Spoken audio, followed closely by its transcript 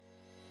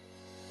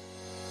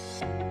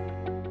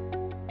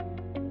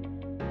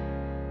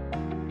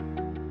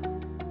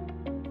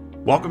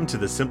Welcome to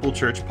the Simple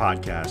Church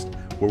Podcast,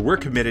 where we're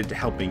committed to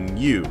helping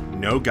you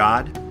know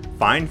God,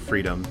 find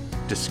freedom,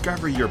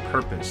 discover your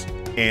purpose,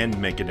 and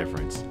make a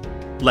difference.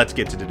 Let's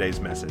get to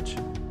today's message.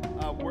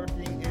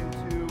 Working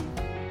into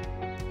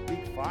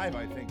week 5,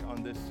 I think,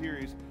 on this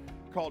series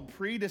called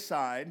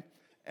Pre-Decide.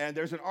 And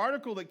there's an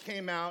article that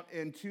came out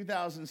in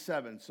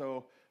 2007.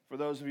 So for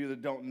those of you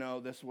that don't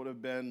know, this would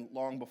have been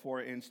long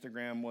before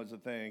Instagram was a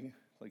thing.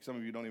 Like some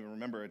of you don't even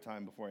remember a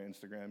time before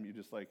Instagram. You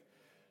just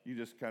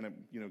kind of,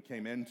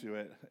 came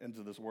into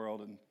this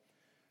world, and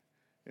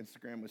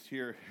Instagram was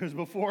here. It was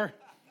before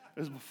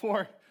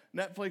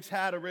Netflix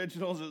had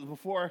originals. It was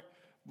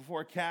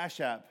before Cash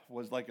App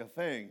was like a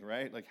thing,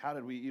 right? Like, how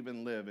did we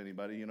even live,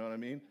 anybody? You know what I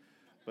mean?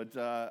 But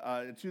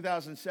in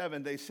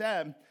 2007, they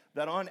said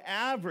that on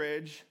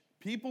average,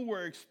 people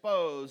were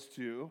exposed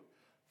to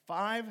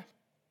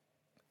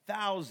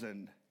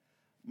 5,000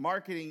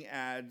 marketing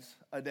ads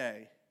a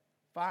day.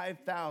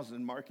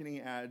 5,000 marketing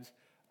ads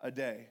a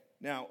day.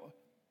 Now,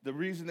 the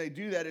reason they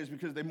do that is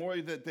because the more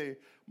that they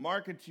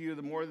market to you,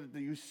 the more that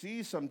you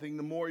see something,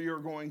 the more you're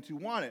going to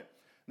want it.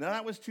 Now,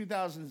 that was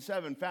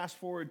 2007. Fast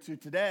forward to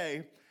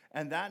today,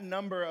 and that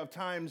number of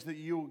times that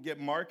you get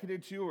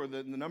marketed to, or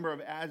the number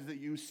of ads that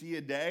you see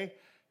a day,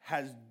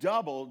 has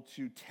doubled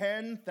to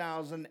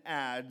 10,000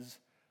 ads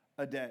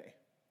a day.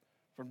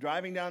 From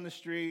driving down the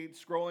street,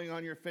 scrolling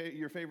on your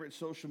favorite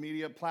social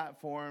media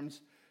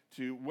platforms,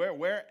 to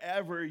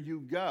wherever you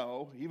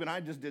go. Even I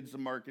just did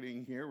some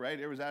marketing here, right?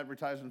 There was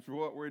advertisements for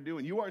what we're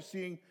doing. You are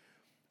seeing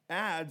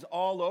ads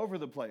all over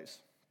the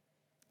place.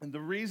 And the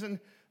reason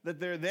that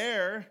they're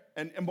there,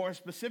 and more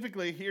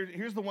specifically,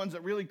 here's the ones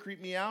that really creep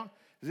me out.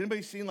 Has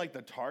anybody seen like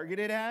the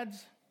targeted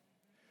ads?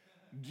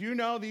 Do you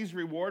know these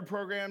reward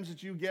programs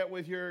that you get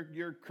with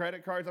your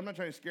credit cards? I'm not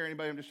trying to scare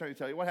anybody. I'm just trying to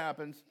tell you what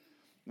happens.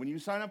 When you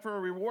sign up for a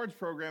rewards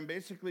program,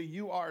 basically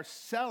you are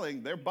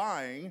selling, they're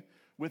buying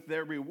with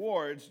their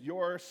rewards,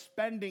 your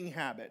spending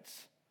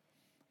habits.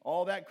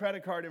 All that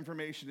credit card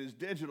information is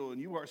digital, and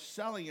you are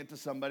selling it to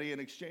somebody in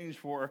exchange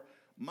for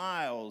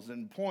miles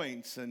and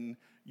points and,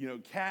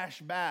 cash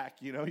back.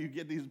 You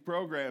get these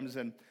programs,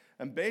 and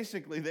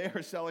basically they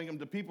are selling them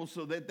to people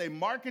so that they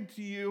market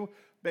to you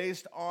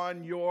based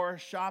on your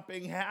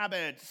shopping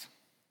habits.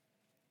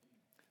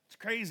 It's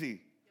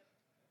crazy.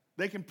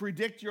 They can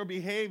predict your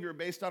behavior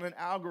based on an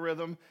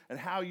algorithm and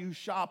how you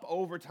shop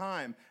over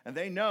time. And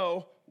they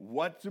know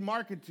what to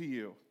market to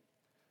you.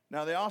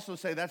 Now, they also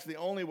say that's the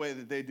only way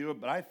that they do it,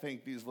 but I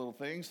think these little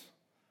things,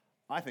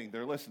 I think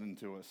they're listening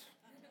to us.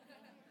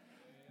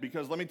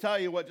 Because let me tell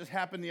you what just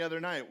happened the other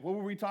night. What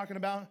were we talking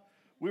about?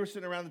 We were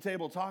sitting around the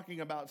table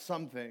talking about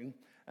something,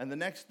 and the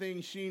next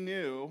thing she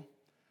knew,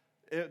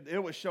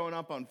 it was showing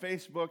up on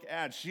Facebook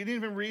ads. She didn't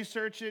even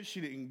research it. She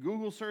didn't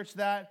Google search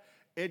that.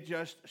 It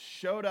just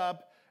showed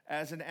up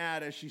as an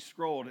ad as she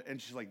scrolled,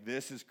 and she's like,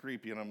 this is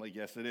creepy. And I'm like,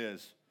 yes, it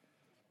is.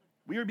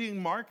 We are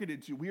being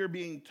marketed to. We are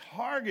being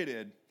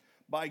targeted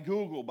by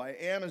Google, by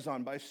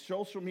Amazon, by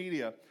social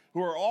media,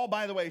 who are all,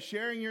 by the way,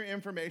 sharing your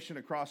information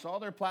across all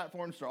their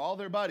platforms to all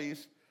their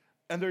buddies,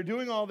 and they're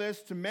doing all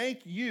this to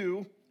make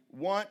you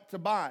want to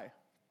buy.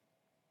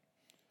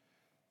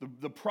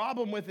 The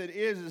problem with it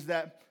is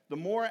that the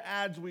more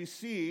ads we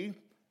see,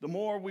 the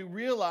more we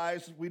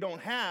realize we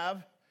don't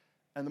have,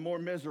 and the more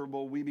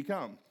miserable we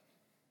become.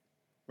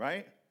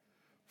 Right?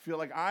 Feel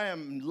like I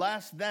am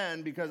less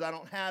than because I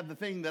don't have the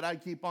thing that I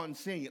keep on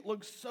seeing. It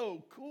looks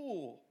so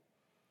cool.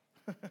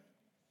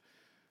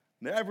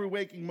 In every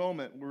waking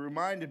moment, we're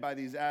reminded by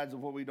these ads of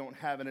what we don't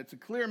have, and it's a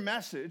clear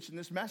message. And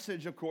this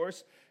message, of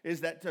course,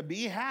 is that to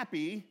be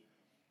happy,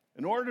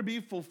 in order to be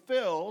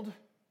fulfilled,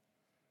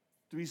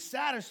 to be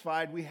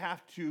satisfied, we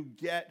have to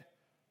get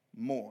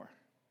more.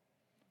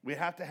 We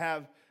have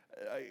to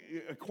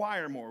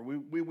acquire more.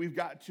 We've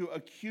got to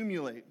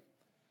accumulate.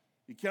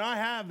 You cannot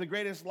have the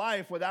greatest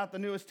life without the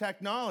newest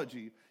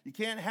technology. You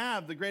can't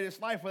have the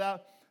greatest life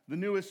without the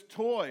newest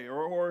toy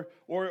or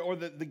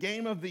the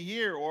game of the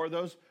year or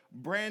those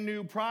brand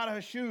new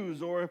Prada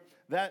shoes or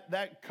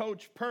that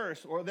Coach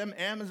purse or them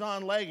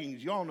Amazon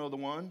leggings. You all know the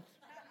ones.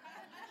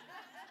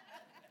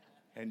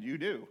 And you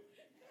do.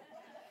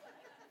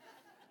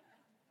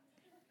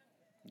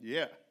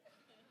 Yeah.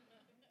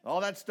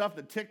 All that stuff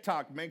that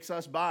TikTok makes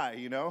us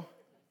buy,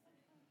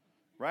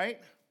 right?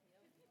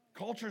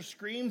 Culture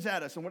screams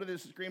at us, and what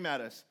does it scream at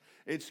us?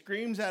 It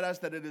screams at us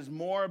that it is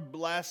more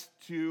blessed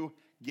to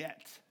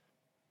get,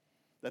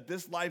 that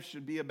this life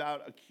should be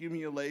about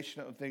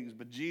accumulation of things.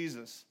 But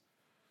Jesus,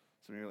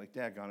 so you're like,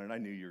 daggone it, I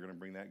knew you were going to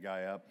bring that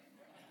guy up.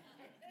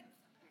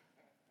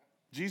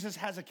 Jesus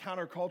has a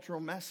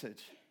countercultural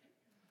message.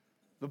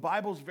 The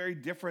Bible's very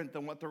different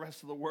than what the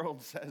rest of the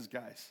world says,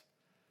 guys.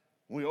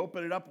 When we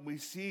open it up and we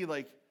see,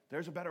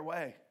 there's a better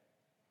way.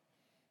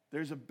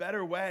 There's a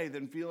better way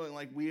than feeling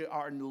like we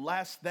are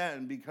less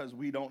than because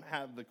we don't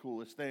have the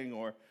coolest thing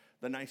or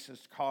the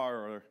nicest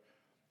car or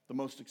the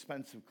most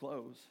expensive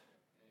clothes.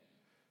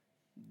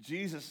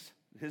 Jesus,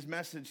 his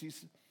message,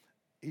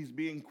 he's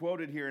being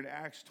quoted here in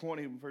Acts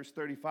 20, verse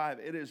 35.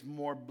 It is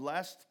more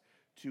blessed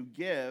to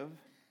give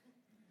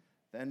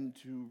than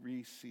to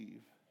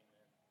receive.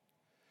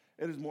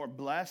 It is more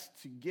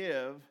blessed to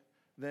give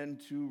than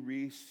to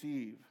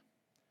receive.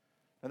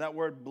 Now that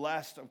word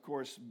blessed, of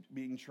course,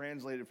 being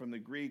translated from the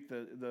Greek,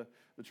 the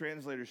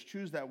translators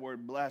choose that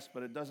word blessed,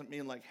 but it doesn't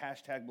mean like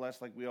hashtag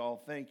blessed like we all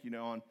think,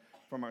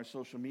 from our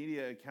social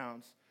media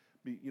accounts,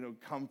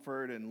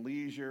 comfort and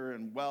leisure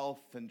and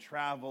wealth and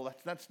travel.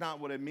 That's not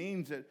what it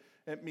means.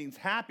 It means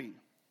happy.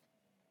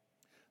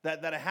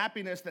 That a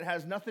happiness that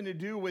has nothing to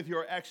do with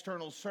your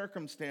external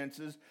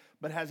circumstances,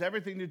 but has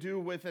everything to do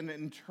with an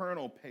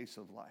internal pace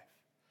of life.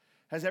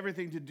 Has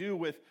everything to do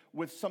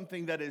with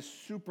something that is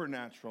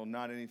supernatural,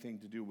 not anything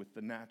to do with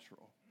the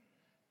natural.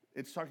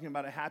 It's talking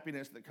about a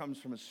happiness that comes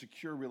from a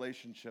secure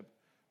relationship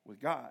with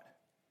God.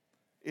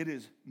 It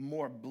is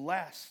more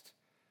blessed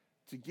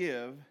to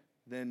give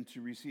than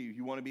to receive.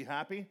 You want to be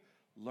happy?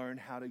 Learn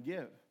how to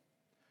give.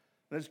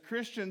 And as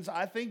Christians,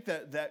 I think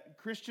that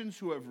Christians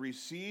who have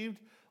received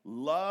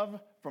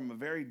love from a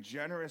very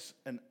generous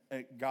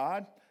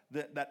God,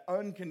 that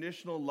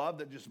unconditional love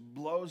that just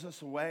blows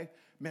us away,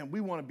 man,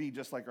 we want to be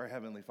just like our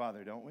Heavenly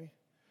Father, don't we?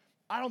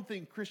 I don't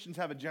think Christians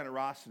have a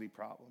generosity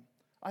problem.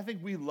 I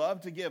think we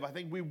love to give. I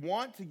think we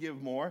want to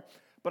give more,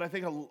 but I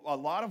think a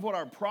lot of what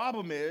our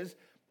problem is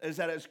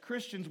that as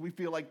Christians, we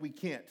feel like we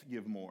can't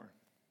give more.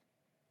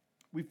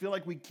 We feel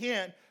like we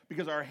can't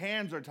because our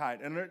hands are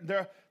tied. And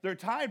they're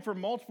tied for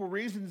multiple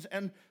reasons,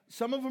 and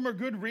some of them are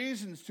good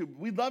reasons too.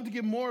 We'd love to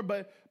give more,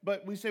 but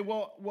we say,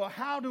 well,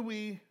 how do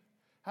we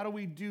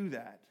do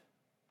that?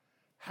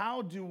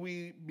 How do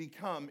we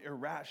become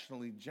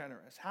irrationally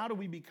generous? How do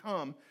we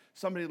become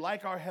somebody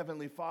like our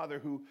Heavenly Father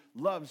who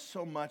loves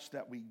so much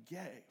that we gave?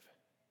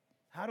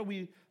 How do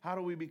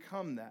we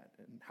become that?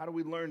 And how do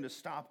we learn to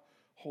stop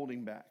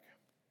holding back?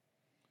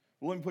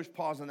 Well, let me push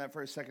pause on that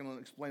for a second and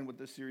explain what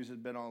this series has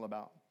been all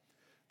about.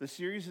 The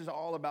series is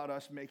all about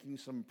us making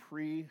some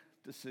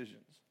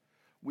pre-decisions.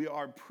 We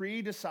are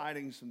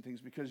pre-deciding some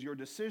things because your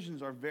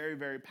decisions are very,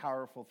 very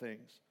powerful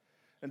things.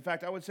 In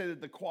fact, I would say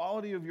that the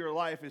quality of your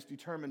life is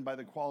determined by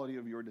the quality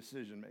of your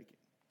decision making.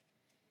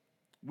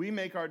 We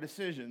make our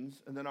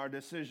decisions, and then our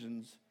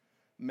decisions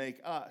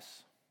make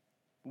us.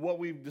 What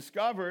we've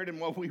discovered and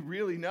what we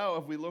really know,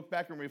 if we look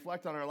back and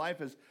reflect on our life,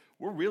 is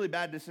we're really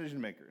bad decision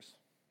makers.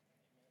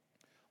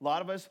 A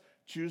lot of us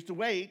choose to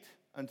wait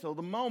until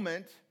the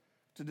moment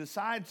to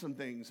decide some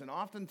things, and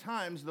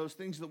oftentimes those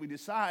things that we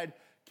decide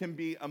can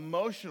be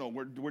emotional.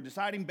 We're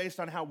deciding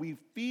based on how we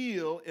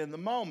feel in the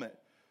moment.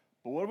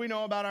 But what do we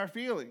know about our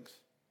feelings?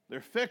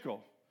 They're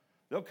fickle.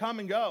 They'll come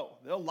and go.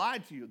 They'll lie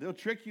to you. They'll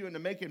trick you into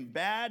making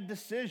bad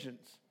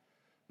decisions.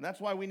 And that's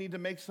why we need to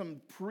make some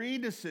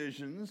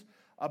pre-decisions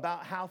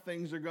about how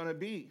things are going to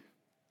be.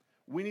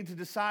 We need to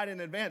decide in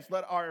advance.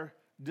 Let our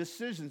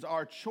decisions,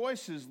 our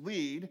choices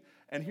lead,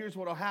 and here's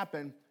what will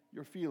happen.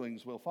 Your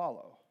feelings will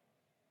follow.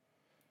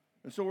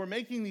 And so we're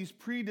making these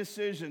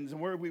pre-decisions,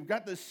 and we've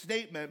got this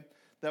statement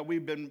that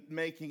we've been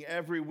making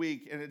every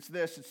week, and it's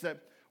this. It's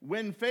that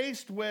when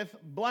faced with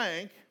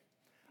blank,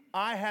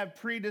 I have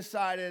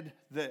pre-decided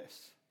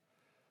this.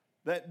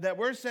 That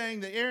we're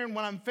saying that, Aaron,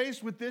 when I'm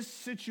faced with this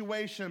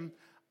situation,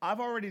 I've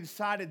already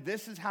decided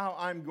this is how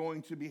I'm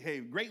going to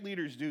behave. Great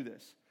leaders do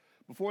this.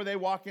 Before they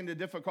walk into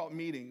difficult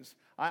meetings,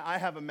 I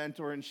have a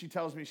mentor, and she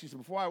tells me, she said,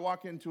 before I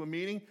walk into a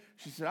meeting,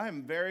 she said, I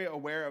am very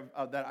aware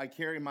of that I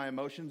carry my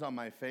emotions on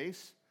my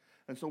face.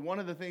 And so one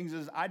of the things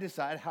is I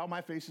decide how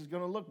my face is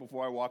going to look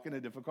before I walk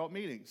into difficult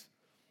meetings.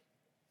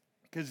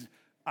 Because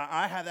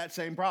I have that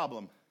same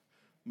problem.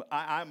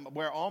 I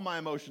wear all my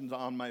emotions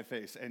on my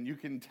face, and you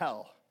can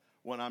tell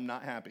when I'm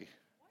not happy.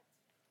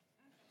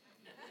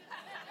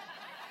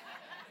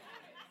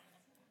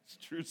 It's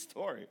a true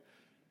story.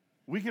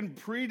 We can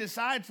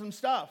pre-decide some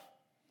stuff.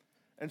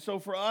 And so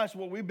for us,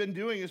 what we've been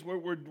doing is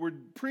we're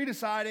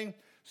pre-deciding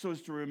so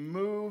as to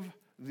remove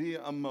the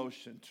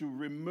emotion, to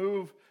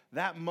remove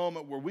that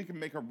moment where we can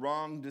make a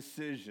wrong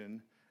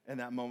decision in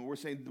that moment. We're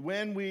saying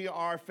when we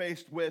are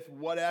faced with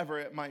whatever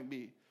it might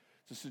be,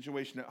 it's a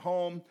situation at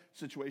home,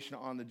 situation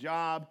on the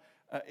job,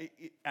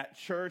 at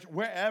church,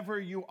 wherever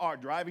you are,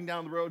 driving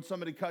down the road,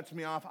 somebody cuts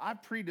me off,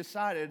 I've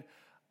pre-decided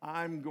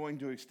I'm going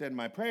to extend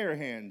my prayer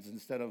hands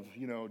instead of,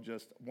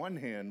 just one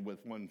hand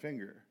with one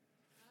finger.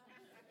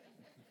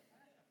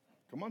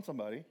 Come on,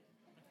 somebody.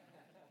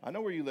 I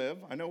know where you live.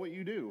 I know what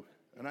you do.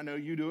 And I know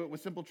you do it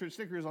with Simple Truth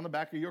stickers on the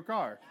back of your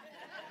car.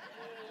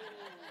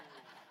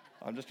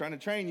 I'm just trying to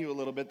train you a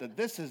little bit that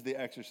this is the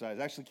exercise.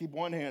 Actually, keep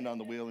one hand on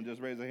the wheel and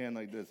just raise a hand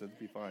like this. It'll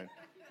be fine.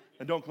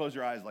 And don't close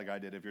your eyes like I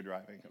did if you're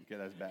driving. Okay,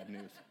 that's bad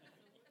news.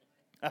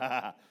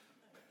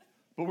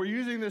 But we're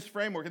using this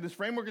framework, and this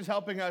framework is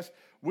helping us.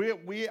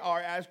 We are,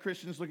 as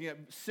Christians, looking at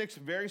 6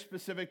 very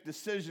specific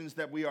decisions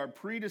that we are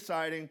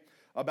pre-deciding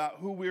about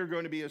who we are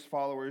going to be as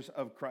followers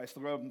of Christ.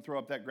 Go ahead and throw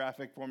up that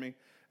graphic for me.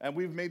 And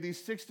we've made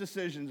these 6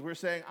 decisions. We're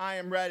saying, I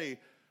am ready.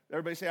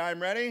 Everybody say, I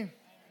am ready?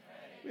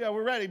 Yeah,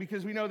 we're ready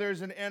because we know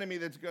there's an enemy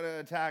that's going to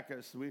attack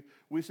us.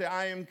 We say,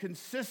 I am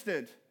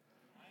consistent.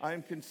 I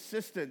am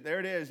consistent. There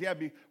it is. Yeah,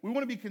 we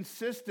want to be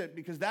consistent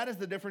because that is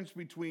the difference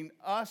between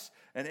us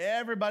and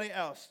everybody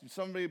else.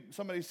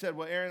 Somebody said,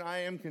 well, Aaron, I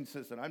am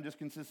consistent. I'm just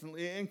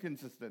consistently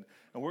inconsistent.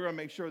 And we're going to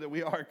make sure that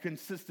we are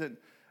consistent.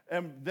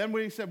 And then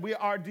we said we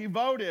are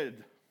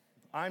devoted.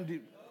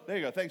 There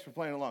you go. Thanks for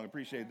playing along.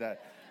 Appreciate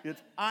that.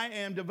 It's I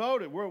am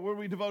devoted. What are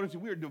we devoted to?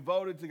 We are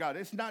devoted to God.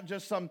 It's not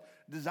just some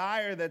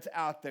desire that's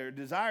out there.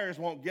 Desires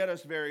won't get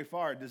us very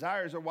far.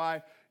 Desires are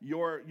why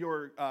your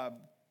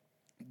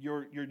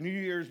New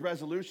Year's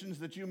resolutions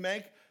that you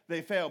make,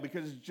 they fail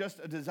because it's just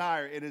a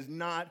desire. It is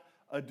not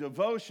a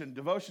devotion.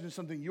 Devotion is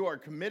something you are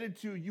committed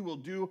to. You will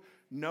do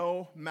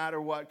no matter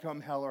what,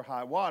 come hell or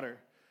high water.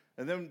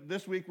 And then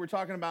this week we're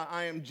talking about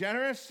I am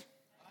generous,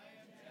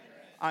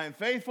 I am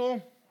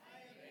faithful,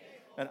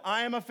 and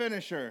I am a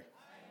finisher.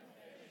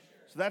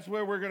 So that's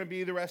where we're going to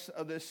be the rest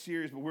of this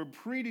series. But we're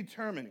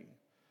predetermining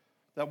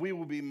that we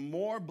will be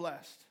more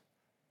blessed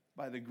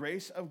by the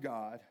grace of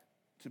God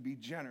to be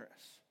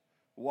generous.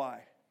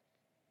 Why?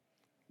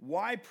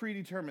 Why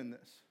predetermine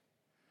this?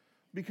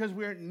 Because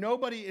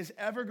nobody is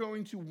ever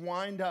going to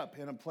wind up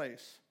in a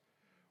place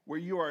where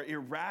you are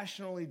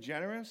irrationally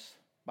generous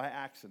by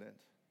accident.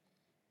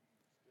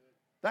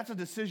 That's a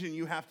decision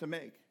you have to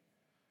make.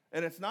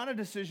 And it's not a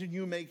decision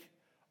you make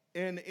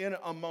in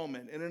a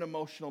moment, in an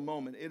emotional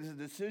moment. It is a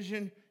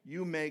decision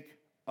you make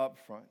up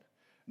front.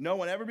 No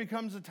one ever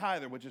becomes a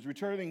tither, which is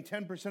returning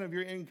 10% of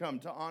your income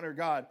to honor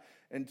God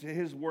and to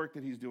his work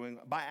that he's doing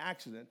by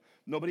accident.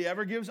 Nobody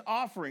ever gives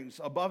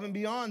offerings above and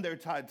beyond their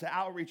tithe to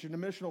outreach and to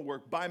missional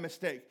work by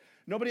mistake.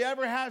 Nobody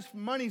ever has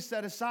money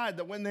set aside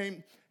that when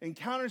they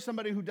encounter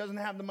somebody who doesn't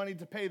have the money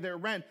to pay their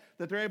rent,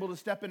 that they're able to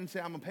step in and say,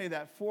 I'm going to pay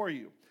that for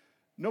you.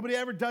 Nobody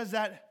ever does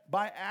that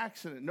by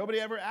accident. Nobody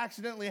ever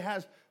accidentally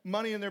has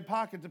money in their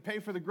pocket to pay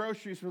for the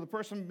groceries for the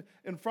person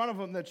in front of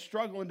them that's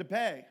struggling to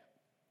pay.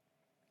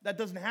 That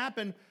doesn't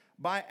happen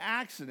by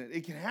accident.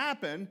 It can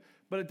happen,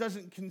 but it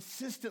doesn't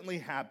consistently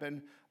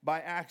happen by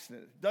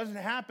accident. It doesn't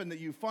happen that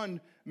you fund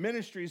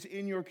ministries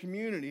in your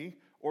community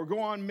or go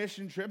on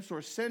mission trips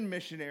or send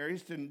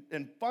missionaries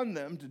and fund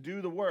them to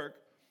do the work.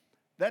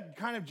 That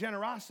kind of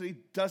generosity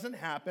doesn't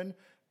happen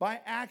by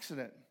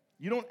accident.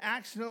 You don't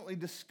accidentally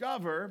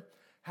discover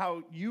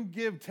how you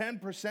give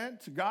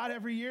 10% to God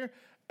every year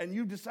and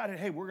you've decided,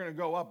 hey, we're going to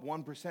go up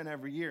 1%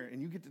 every year,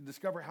 and you get to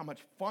discover how much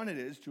fun it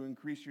is to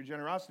increase your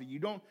generosity. You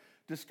don't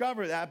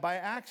discover that by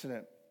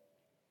accident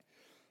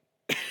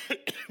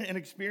and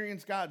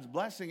experience God's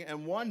blessing,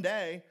 and one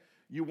day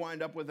you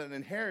wind up with an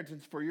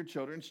inheritance for your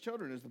children's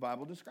children, as the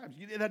Bible describes.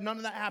 None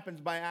of that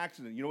happens by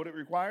accident. You know what it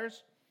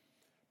requires?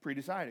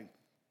 Pre-deciding.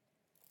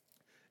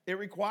 It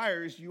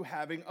requires you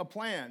having a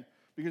plan,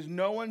 because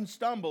no one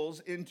stumbles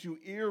into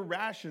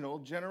irrational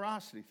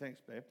generosity. Thanks,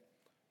 babe.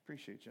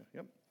 Appreciate you.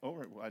 Yep. Oh,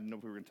 I didn't know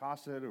if we were going to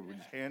toss it or we're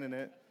just handing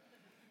it.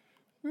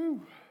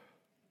 Whew.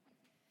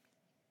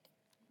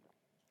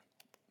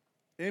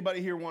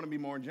 Anybody here want to be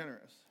more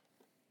generous?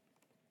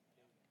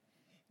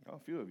 Oh, a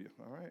few of you.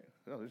 All right.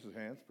 Oh, there's his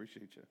hands.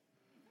 Appreciate you.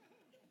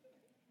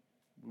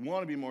 We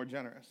want to be more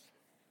generous.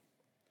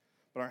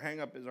 But our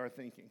hang-up is our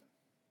thinking.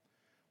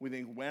 We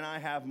think, when I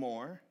have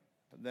more,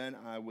 then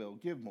I will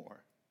give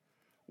more.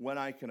 When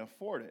I can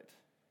afford it,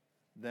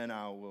 then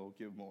I will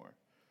give more.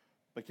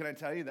 But can I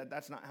tell you that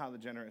that's not how the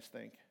generous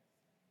think?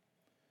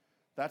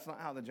 That's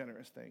not how the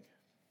generous think.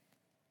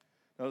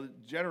 No,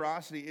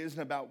 generosity isn't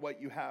about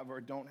what you have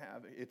or don't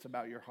have. It's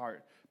about your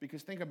heart.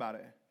 Because think about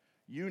it.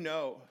 You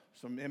know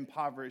some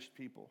impoverished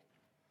people.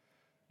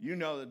 You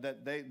know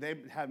that they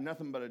have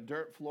nothing but a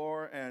dirt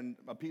floor and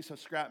a piece of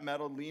scrap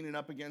metal leaning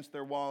up against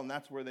their wall, and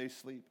that's where they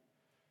sleep.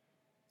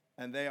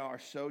 And they are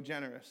so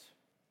generous.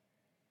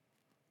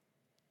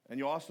 And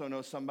you also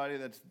know somebody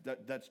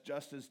that's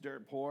just as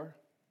dirt poor,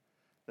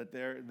 that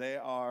they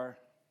are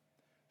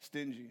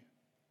stingy.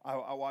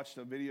 I watched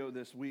a video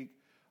this week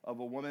of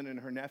a woman and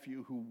her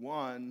nephew who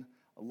won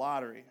a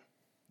lottery.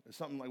 It's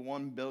something like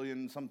 $1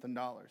 billion something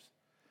dollars.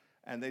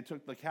 And they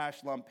took the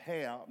cash lump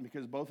payout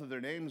because both of their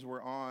names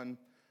were on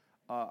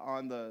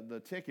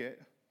the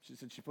ticket. She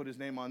said she put his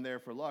name on there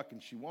for luck,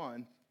 and she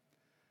won.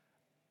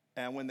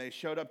 And when they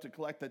showed up to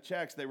collect the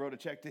checks, they wrote a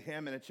check to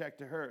him and a check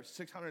to her,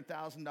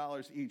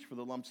 $600,000 each for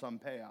the lump sum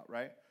payout,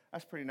 right?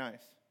 That's pretty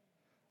nice.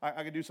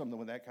 I could do something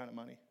with that kind of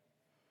money,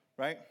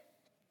 right?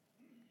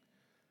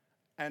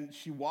 And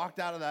she walked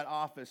out of that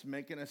office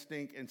making a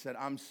stink and said,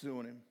 I'm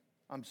suing him.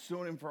 I'm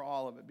suing him for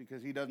all of it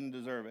because he doesn't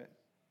deserve it.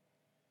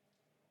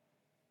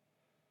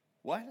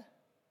 What?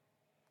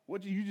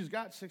 You just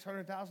got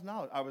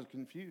 $600,000. I was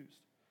confused.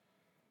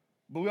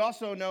 But we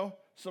also know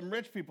some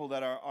rich people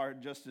that are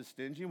just as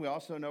stingy. We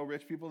also know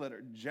rich people that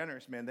are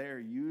generous. Man, they are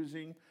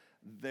using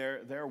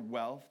their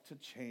wealth to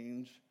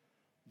change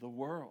the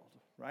world,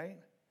 right?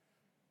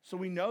 So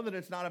we know that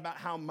it's not about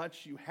how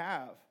much you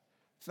have.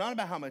 It's not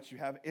about how much you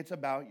have. It's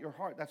about your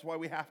heart. That's why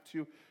we have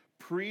to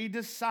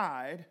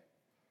pre-decide,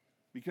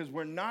 because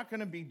we're not going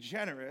to be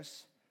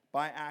generous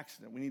by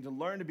accident. We need to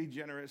learn to be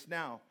generous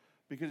now,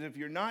 because if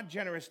you're not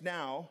generous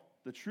now,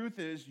 the truth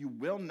is you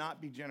will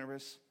not be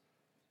generous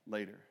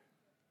later.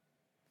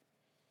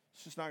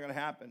 It's just not going to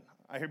happen.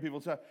 I hear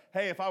people say,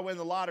 hey, if I win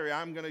the lottery,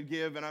 I'm going to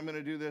give and I'm going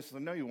to do this.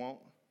 No, you won't.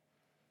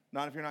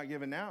 Not if you're not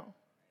giving now.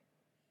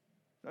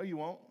 No, you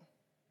won't.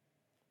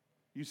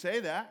 You say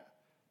that,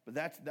 but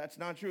that's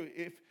not true.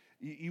 If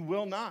you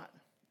will not,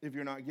 if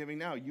you're not giving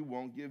now, you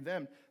won't give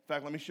them. In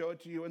fact, let me show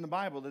it to you in the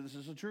Bible that this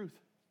is the truth.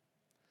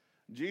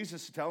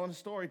 Jesus is telling a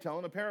story,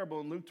 telling a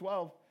parable in Luke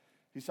 12.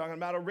 He's talking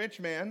about a rich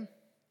man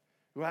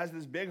who has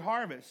this big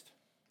harvest.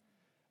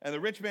 And the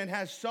rich man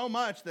has so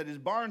much that his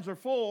barns are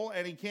full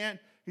and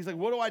he's like,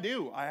 what do I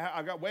do?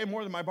 I've got way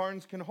more than my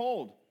barns can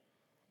hold.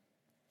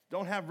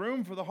 Don't have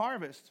room for the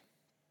harvest.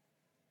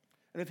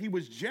 And if he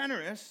was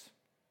generous,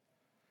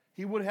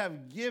 he would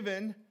have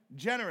given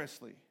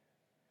generously.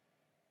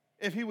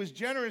 If he was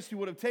generous, he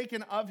would have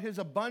taken of his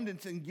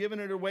abundance and given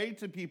it away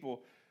to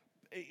people.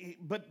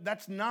 But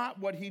that's not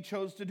what he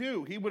chose to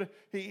do. He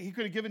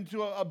could have given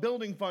to a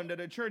building fund at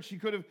a church. He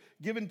could have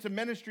given to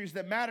ministries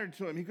that mattered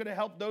to him. He could have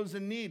helped those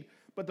in need.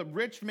 But the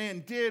rich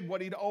man did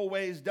what he'd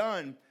always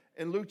done.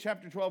 In Luke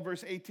chapter 12,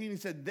 verse 18, he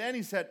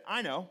said,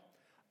 I know,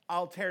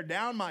 I'll tear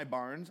down my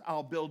barns,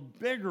 I'll build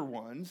bigger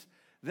ones,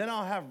 then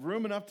I'll have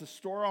room enough to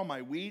store all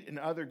my wheat and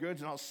other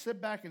goods, and I'll sit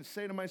back and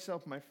say to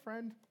myself, my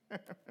friend,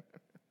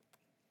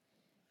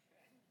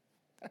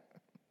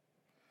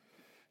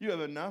 you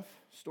have enough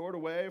stored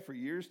away for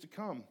years to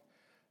come.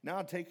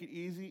 Now take it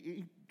easy,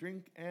 eat,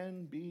 drink,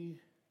 and be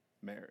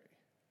merry.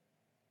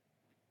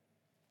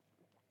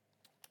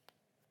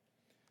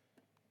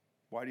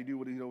 Why did he do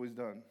what he'd always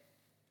done?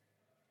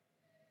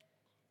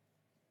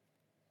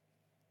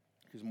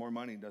 Because more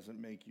money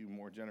doesn't make you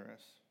more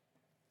generous.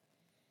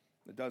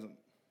 It doesn't.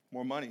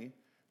 More money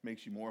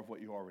makes you more of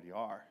what you already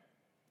are.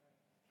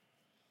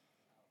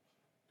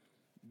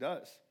 It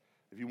does.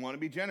 If you want to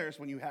be generous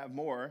when you have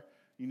more,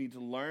 you need to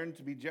learn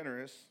to be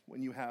generous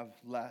when you have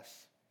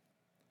less.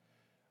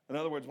 In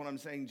other words, when I'm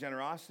saying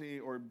generosity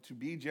or to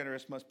be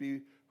generous must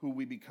be who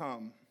we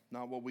become,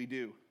 not what we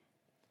do.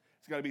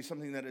 It's got to be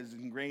something that is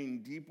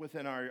ingrained deep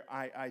within our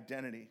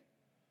identity,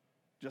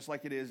 just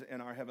like it is in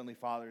our Heavenly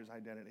Father's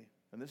identity.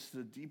 And this is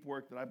a deep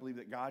work that I believe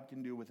that God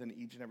can do within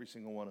each and every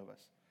single one of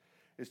us,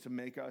 is to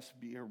make us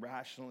be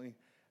irrationally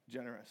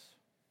generous.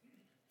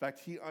 In fact,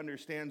 he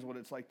understands what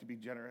it's like to be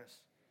generous.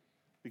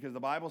 Because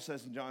the Bible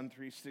says in John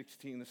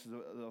 3:16, this is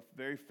a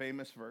very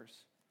famous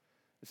verse.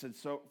 It said,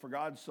 "So for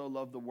God so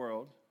loved the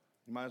world,"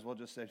 you might as well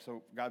just say,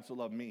 "So God so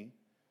loved me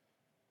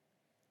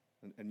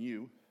and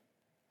you,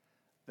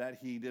 that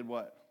he did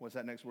what?" What's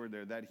that next word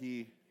there? That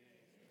he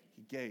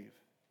gave.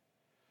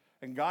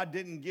 And God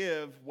didn't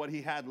give what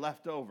he had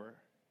left over.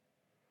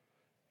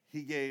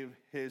 He gave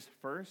his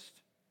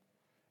first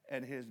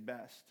and his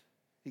best.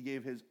 He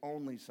gave his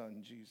only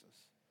son,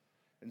 Jesus,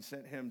 and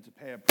sent him to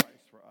pay a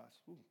price for us.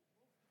 Ooh.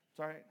 It's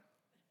all right.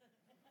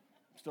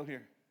 I'm still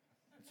here.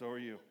 And so are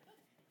you.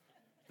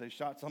 They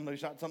shot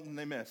something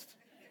they missed.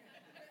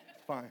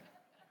 It's fine.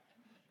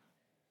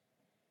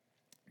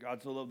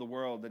 God so loved the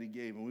world that he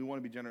gave, and we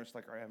want to be generous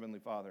like our Heavenly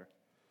Father.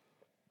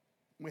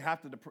 We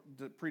have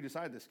to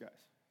pre-decide this, guys.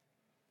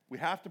 We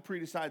have to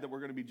pre-decide that we're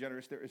going to be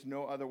generous. There is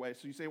no other way.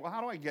 So you say, well, how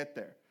do I get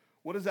there?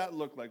 What does that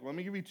look like? Well, let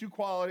me give you two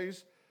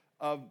qualities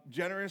of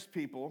generous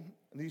people.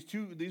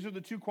 These are the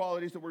two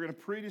qualities that we're going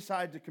to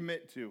pre-decide to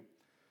commit to.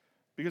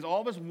 Because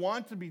all of us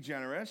want to be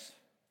generous.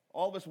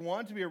 All of us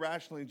want to be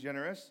irrationally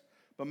generous,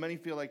 but many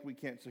feel like we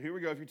can't. So here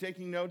we go. If you're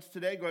taking notes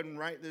today, go ahead and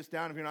write this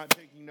down. If you're not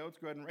taking notes,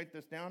 go ahead and write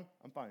this down.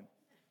 I'm fine.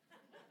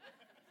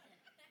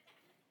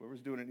 Whoever's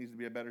doing it needs to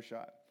be a better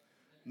shot.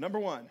 Number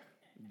one,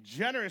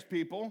 generous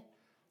people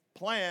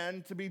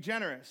plan to be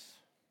generous.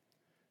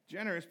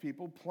 Generous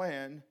people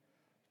plan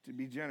to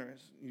be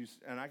generous.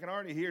 And I can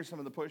already hear some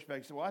of the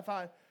pushback. So, well, I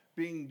thought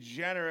being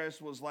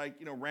generous was like,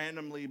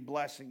 randomly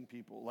blessing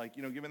people. Like,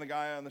 giving the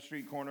guy on the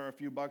street corner a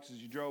few bucks as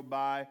you drove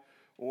by,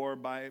 or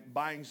by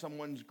buying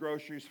someone's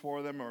groceries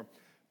for them, or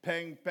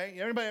paying.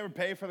 Anybody ever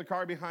pay for the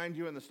car behind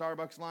you in the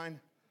Starbucks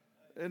line?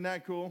 Isn't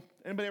that cool?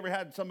 Anybody ever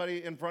had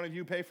somebody in front of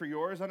you pay for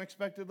yours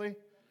unexpectedly?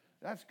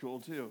 That's cool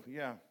too,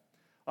 yeah.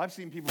 I've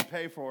seen people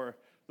pay for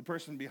the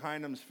person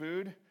behind them's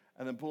food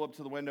and then pull up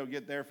to the window,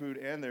 get their food,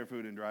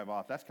 and drive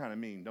off. That's kind of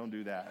mean. Don't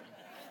do that.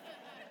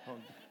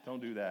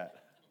 Don't do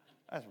that.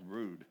 That's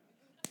rude.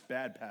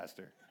 Bad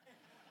pastor.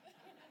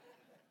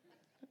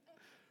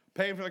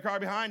 Paying for the car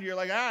behind you, you're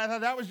like, I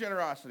thought that was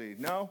generosity.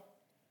 No.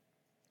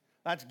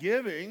 That's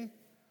giving.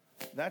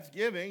 That's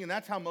giving, and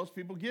that's how most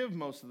people give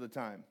most of the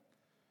time.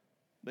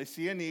 They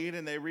see a need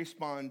and they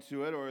respond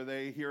to it, or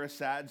they hear a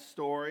sad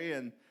story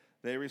and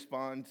they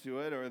respond to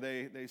it, or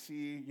they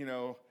see,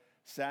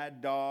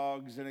 sad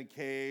dogs in a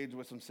cage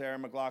with some Sarah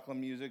McLachlan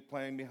music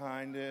playing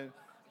behind it.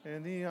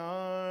 In the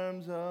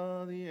arms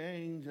of the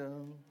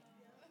angel,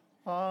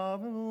 far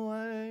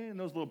away. And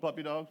those little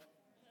puppy dogs.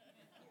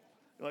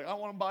 You're like, I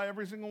want to buy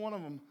every single one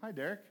of them. Hi,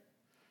 Derek.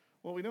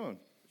 What are we doing?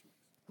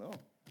 Oh.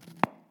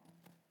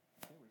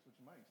 Hey, we're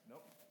switching mics.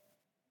 Nope.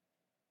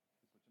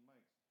 We're switching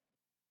mics.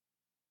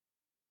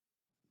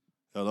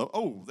 Hello.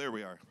 Oh, there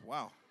we are.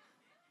 Wow.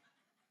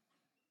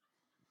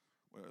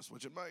 We're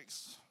switching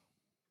mics.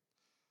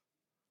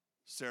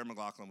 Sarah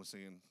McLachlan was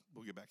singing,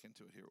 we'll get back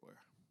into it here.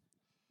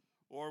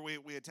 Or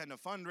we attend a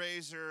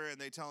fundraiser and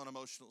they tell an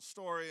emotional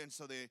story, and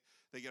so they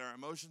get our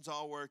emotions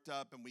all worked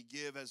up, and we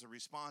give as a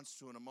response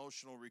to an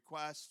emotional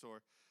request,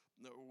 or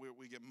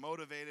we get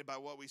motivated by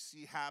what we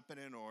see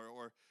happening,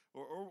 or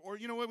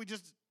you know what, we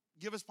just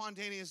give a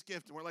spontaneous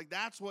gift, and we're like,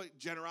 that's what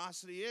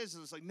generosity is.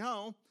 And it's like,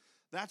 no,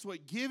 that's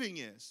what giving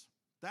is.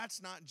 That's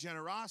not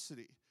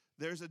generosity.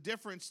 There's a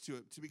difference to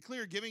it. To be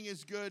clear, giving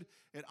is good.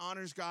 It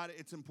honors God.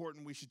 It's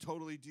important. We should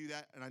totally do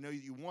that. And I know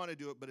you want to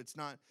do it, but it's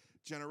not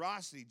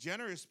generosity.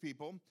 Generous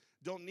people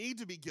don't need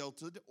to be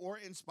guilted or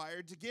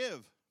inspired to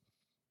give.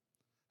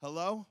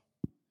 Hello?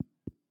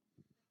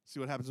 See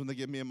what happens when they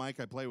give me a mic?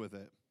 I play with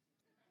it.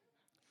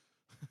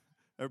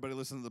 Everybody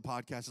listening to the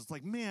podcast, it's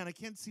like, man, I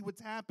can't see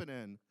what's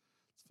happening.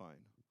 It's fine.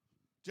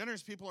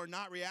 Generous people are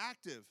not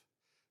reactive.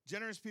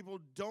 Generous people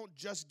don't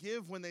just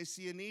give when they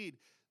see a need.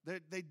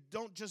 They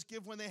don't just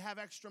give when they have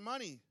extra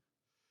money.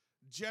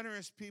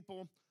 Generous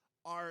people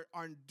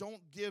don't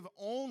give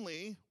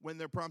only when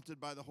they're prompted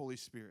by the Holy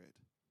Spirit.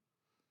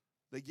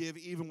 They give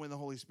even when the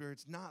Holy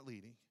Spirit's not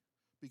leading,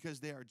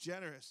 because they are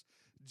generous.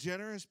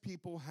 Generous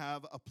people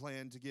have a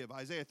plan to give.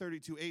 Isaiah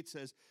 32:8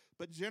 says,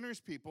 but generous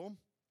people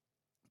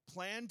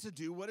plan to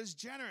do what is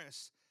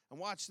generous. And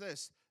watch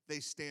this,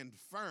 they stand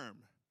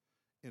firm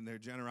in their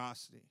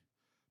generosity.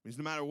 It means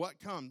no matter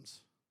what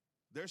comes,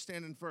 they're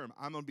standing firm.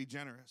 I'm going to be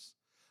generous.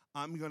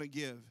 I'm going to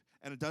give.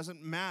 And it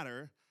doesn't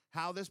matter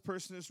how this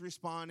person is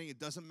responding. It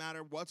doesn't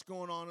matter what's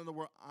going on in the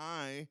world.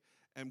 I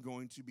am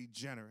going to be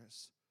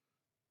generous.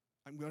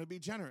 I'm going to be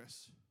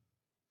generous.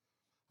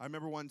 I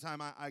remember one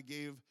time I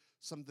gave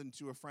something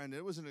to a friend.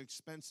 It was an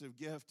expensive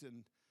gift.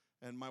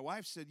 And my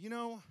wife said,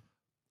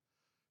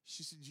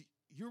 she said,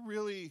 you're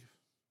really,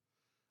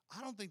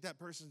 I don't think that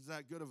person's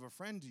that good of a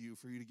friend to you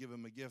for you to give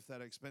him a gift that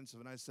expensive.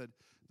 And I said,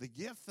 the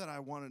gift that I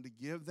wanted to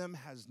give them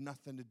has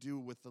nothing to do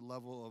with the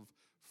level of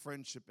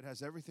friendship. It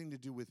has everything to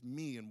do with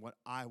me and what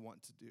I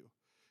want to do.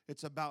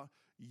 It's about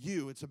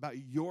you. It's about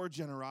your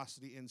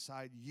generosity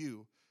inside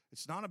you.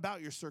 It's not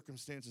about your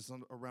circumstances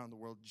around the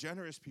world.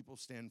 Generous people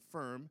stand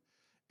firm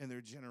in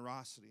their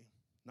generosity,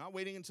 not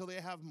waiting until they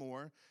have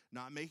more,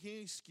 not making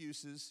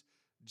excuses.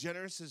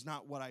 Generous is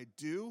not what I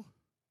do,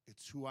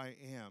 it's who I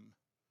am.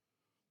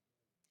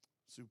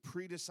 So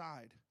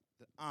pre-decide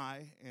that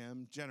I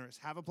am generous.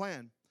 Have a plan.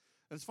 And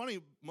it's funny,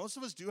 most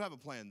of us do have a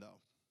plan, though.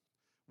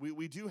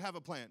 We do have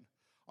a plan.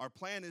 Our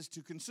plan is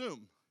to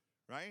consume,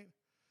 right?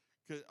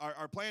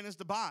 Our plan is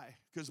to buy,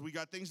 because we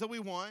got things that we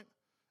want.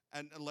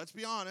 And let's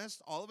be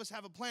honest, all of us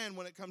have a plan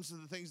when it comes to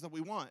the things that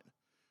we want.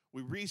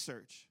 We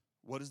research.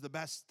 What is the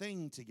best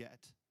thing to get?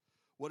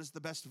 What is the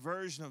best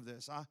version of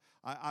this?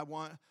 I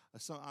want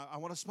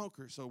a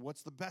smoker, so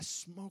what's the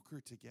best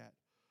smoker to get?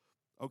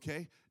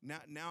 Okay,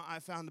 now I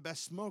found the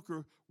best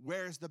smoker.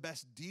 Where's the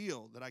best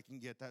deal that I can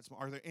get that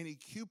smoker? Are there any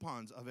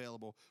coupons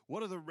available?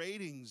 What are the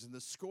ratings and the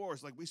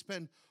scores? Like, we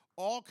spend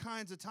all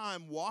kinds of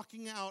time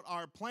walking out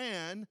our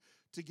plan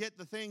to get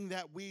the thing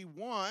that we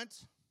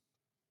want,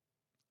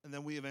 and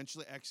then we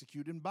eventually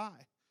execute and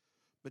buy.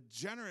 But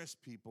generous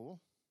people,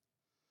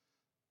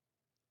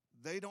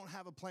 they don't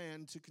have a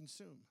plan to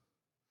consume.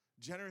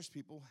 Generous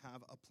people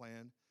have a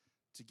plan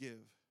to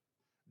give.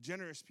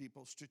 Generous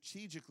people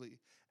strategically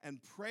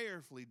and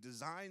prayerfully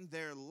design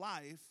their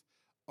life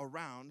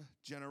around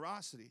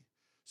generosity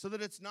so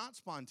that it's not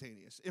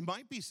spontaneous. It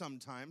might be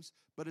sometimes,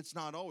 but it's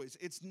not always.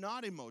 It's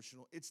not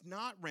emotional. It's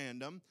not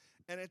random,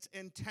 and it's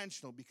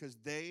intentional because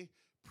they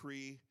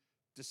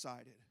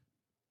pre-decided.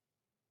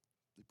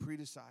 They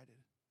pre-decided.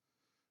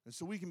 And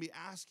so we can be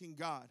asking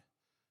God,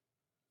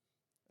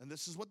 and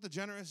this is what the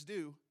generous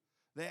do.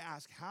 They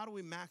ask, how do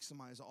we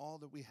maximize all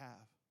that we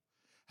have?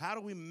 How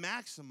do we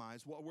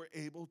maximize what we're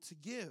able to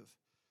give?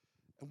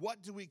 And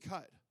what do we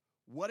cut?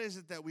 What is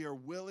it that we are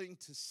willing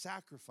to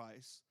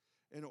sacrifice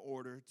in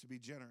order to be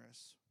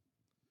generous?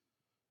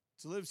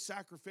 To live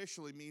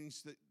sacrificially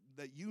means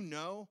that you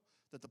know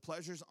that the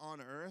pleasures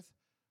on earth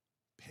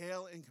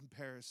pale in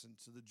comparison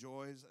to the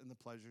joys and the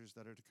pleasures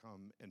that are to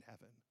come in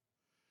heaven.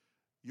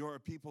 You're a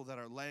people that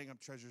are laying up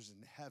treasures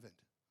in heaven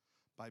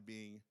by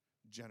being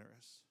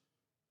generous.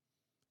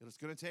 And it's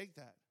going to take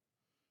that.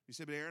 You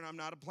say, but Aaron, I'm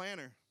not a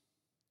planner.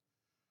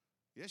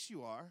 Yes,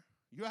 you are.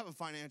 You have a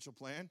financial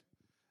plan.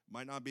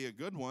 Might not be a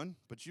good one,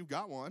 but you've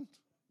got one.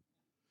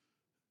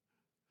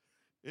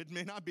 It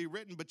may not be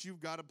written, but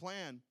you've got a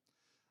plan.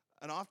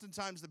 And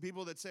oftentimes the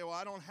people that say, well,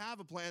 I don't have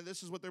a plan,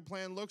 this is what their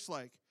plan looks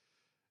like.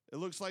 It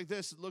looks like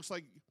this. It looks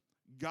like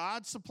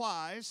God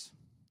supplies,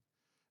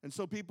 and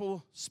so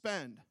people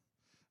spend.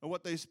 And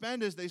what they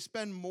spend is they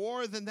spend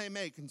more than they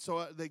make, and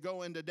so they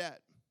go into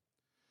debt.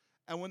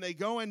 And when they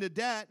go into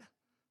debt,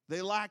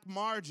 they lack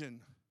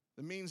margin.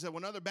 It means that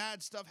when other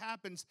bad stuff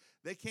happens,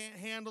 they can't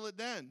handle it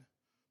then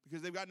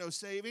because they've got no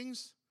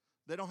savings.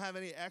 They don't have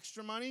any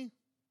extra money.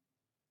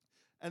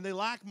 And they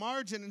lack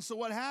margin. And so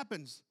what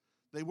happens?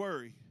 They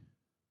worry.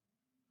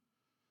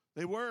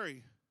 They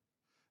worry.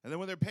 And then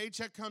when their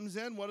paycheck comes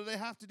in, what do they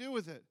have to do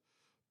with it?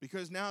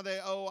 Because now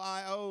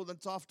I owe,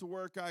 that's off to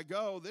work I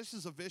go. This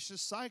is a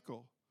vicious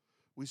cycle.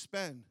 We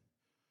spend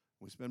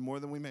We spend more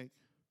than we make.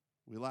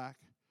 We lack.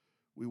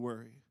 We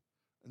worry.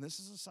 And this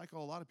is a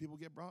cycle a lot of people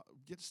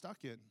get stuck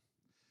in.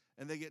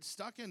 And they get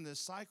stuck in this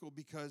cycle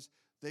because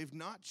they've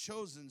not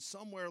chosen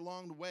somewhere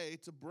along the way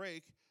to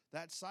break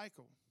that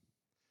cycle.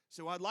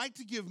 So I'd like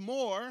to give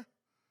more,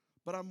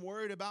 but I'm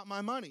worried about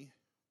my money.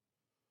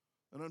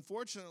 And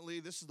unfortunately,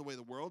 this is the way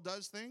the world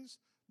does things,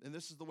 and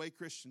this is the way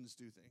Christians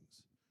do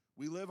things.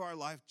 We live our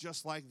life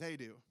just like they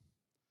do.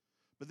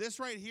 But this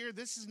right here,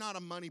 this is not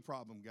a money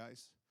problem,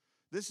 guys.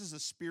 This is a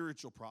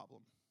spiritual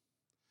problem.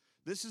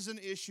 This is an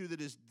issue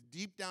that is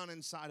deep down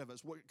inside of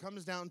us. What it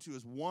comes down to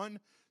is one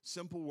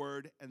simple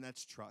word, and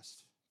that's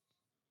trust.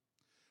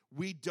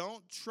 We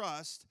don't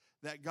trust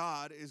that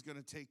God is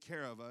going to take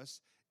care of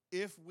us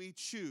if we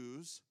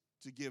choose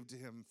to give to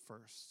him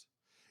first.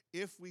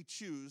 If we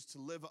choose to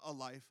live a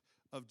life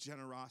of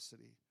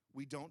generosity.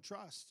 We don't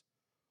trust.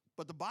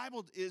 But the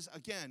Bible is,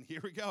 again, here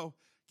we go,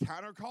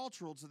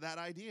 countercultural to that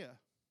idea.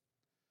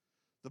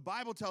 The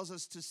Bible tells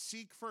us to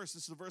seek first.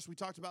 This is the verse we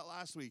talked about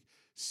last week.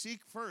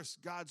 Seek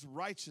first God's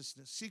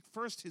righteousness. Seek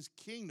first his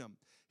kingdom,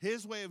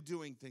 his way of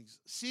doing things.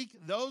 Seek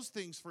those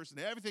things first, and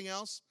everything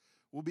else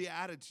will be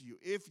added to you.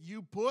 If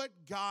you put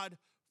God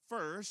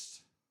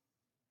first,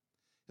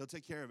 he'll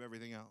take care of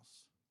everything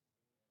else.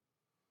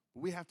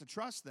 But we have to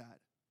trust that.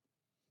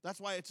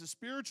 That's why it's a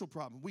spiritual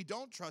problem. We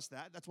don't trust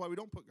that. That's why we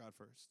don't put God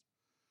first.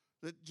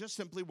 That's just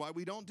simply why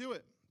we don't do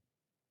it.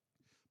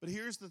 But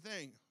here's the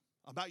thing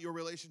about your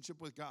relationship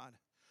with God.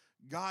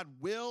 God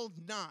will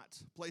not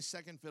play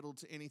second fiddle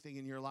to anything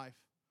in your life.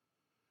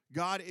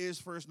 God is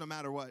first no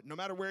matter what. No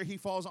matter where he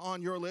falls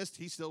on your list,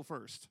 he's still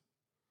first.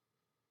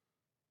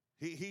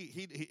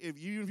 If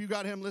you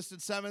got him listed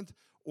 7th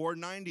or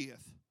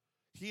 90th,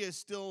 he is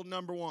still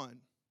number one.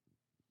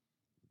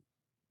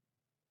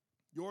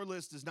 Your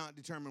list does not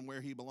determine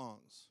where he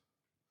belongs.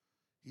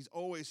 He's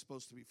always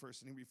supposed to be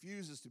first, and he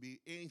refuses to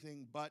be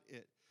anything but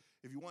it.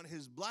 If you want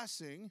his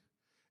blessing,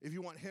 if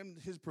you want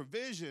his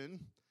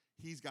provision,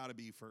 he's got to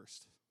be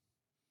first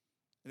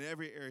in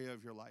every area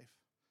of your life.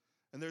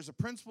 And there's a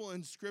principle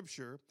in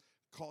Scripture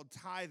called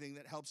tithing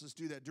that helps us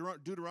do that.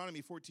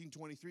 Deuteronomy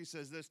 14:23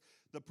 says this: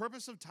 the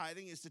purpose of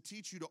tithing is to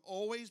teach you to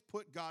always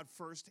put God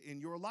first in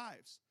your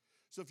lives.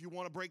 So if you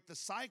want to break the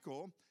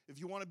cycle, if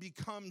you want to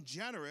become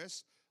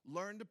generous,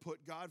 learn to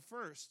put God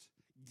first.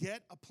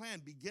 Get a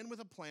plan. Begin with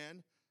a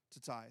plan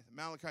to tithe.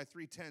 Malachi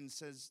 3:10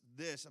 says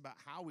this about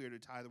how we are to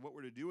tithe and what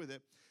we're to do with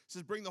it. It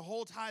says, bring the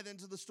whole tithe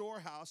into the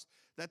storehouse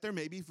that there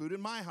may be food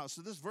in my house.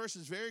 So this verse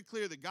is very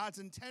clear that God's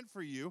intent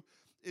for you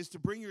is to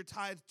bring your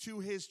tithe to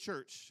his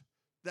church,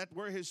 that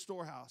we're his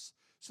storehouse,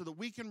 so that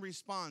we can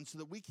respond, so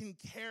that we can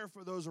care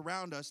for those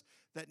around us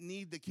that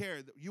need the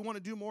care. You want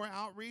to do more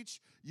outreach?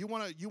 You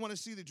want to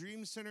see the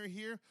Dream Center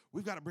here?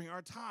 We've got to bring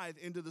our tithe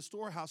into the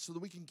storehouse so that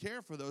we can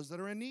care for those that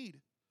are in need.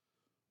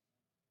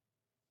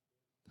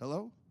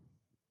 Hello?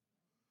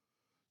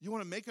 You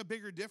want to make a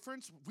bigger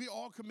difference? We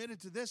all committed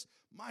to this.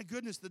 My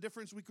goodness, the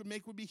difference we could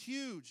make would be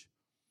huge.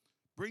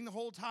 Bring the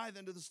whole tithe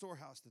into the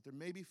storehouse that there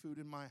may be food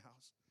in my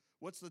house.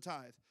 What's the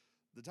tithe?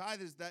 The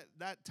tithe is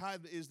that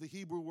tithe is the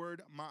Hebrew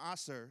word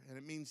ma'aser, and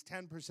it means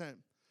 10%.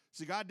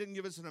 So God didn't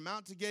give us an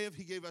amount to give.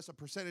 He gave us a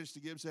percentage to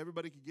give so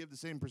everybody could give the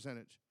same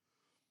percentage.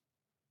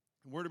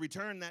 And we're to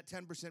return that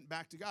 10%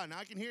 back to God. Now,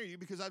 I can hear you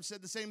because I've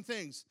said the same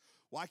things.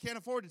 Well, I can't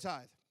afford to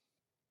tithe.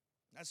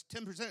 That's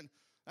 10%.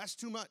 That's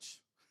too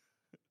much.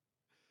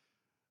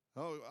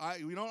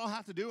 You know what I'll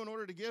have to do in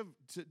order to give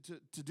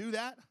to do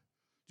that?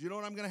 Do you know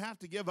what I'm going to have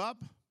to give up?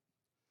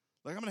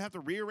 Like, I'm going to have to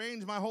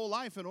rearrange my whole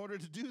life in order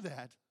to do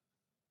that.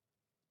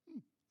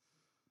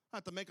 I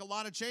have to make a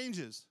lot of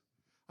changes.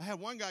 I had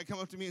one guy come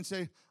up to me and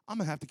say, I'm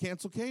going to have to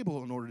cancel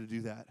cable in order to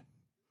do that.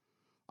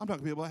 I'm not going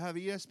to be able to have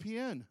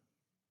ESPN.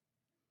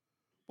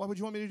 Why would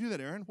you want me to do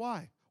that, Aaron?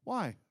 Why?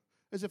 Why?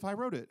 As if I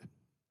wrote it.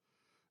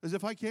 As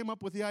if I came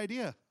up with the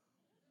idea.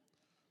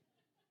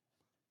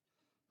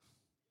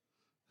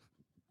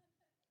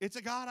 It's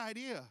a God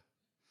idea.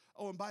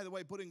 Oh, and by the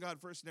way, putting God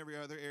first in every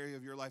other area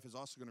of your life is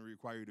also going to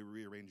require you to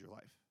rearrange your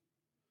life.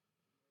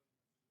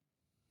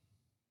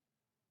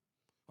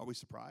 Are we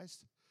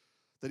surprised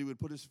that he would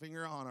put his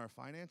finger on our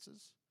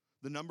finances?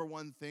 The number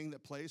one thing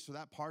that plays for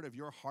that part of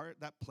your heart,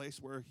 that place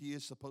where he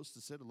is supposed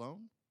to sit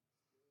alone?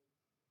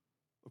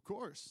 Of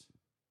course.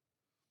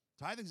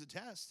 Tithing's a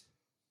test.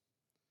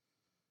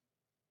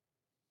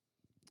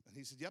 And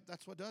he said, yep,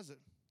 that's what does it.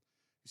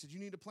 He said, you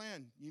need a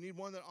plan. You need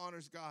one that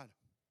honors God.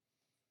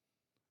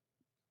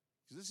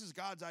 Because this is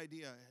God's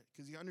idea,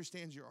 because he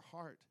understands your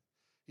heart.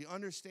 He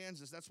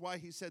understands this. That's why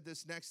he said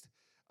this next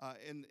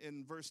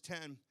in verse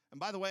 10. And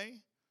by the way,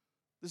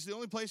 this is the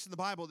only place in the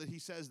Bible that he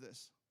says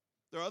this.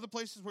 There are other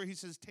places where he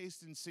says,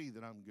 taste and see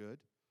that I'm good.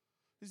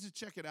 He says,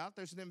 check it out.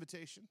 There's an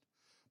invitation.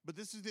 But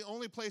this is the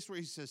only place where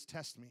he says,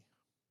 test me.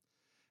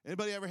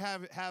 Anybody ever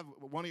have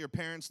one of your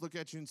parents look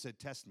at you and say,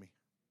 test me?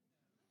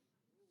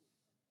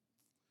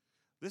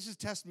 This is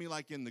test me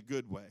like in the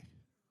good way,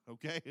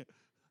 okay?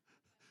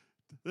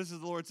 This is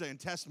the Lord saying,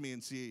 test me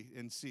and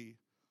see.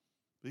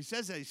 But he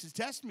says that. He says,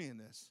 test me in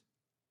this.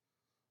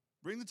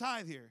 Bring the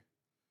tithe here.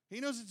 He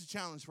knows it's a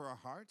challenge for our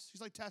hearts.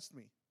 He's like, test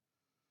me,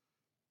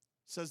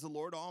 says the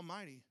Lord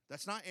Almighty.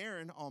 That's not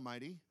Aaron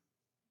Almighty.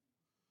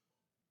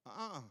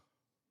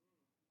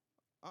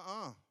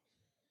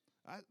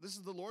 This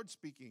is the Lord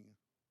speaking.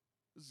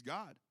 This is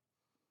God.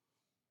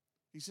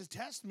 He says,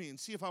 test me and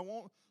see if I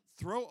won't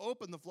throw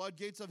open the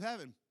floodgates of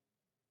heaven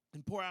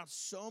and pour out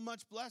so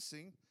much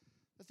blessing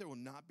that there will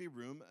not be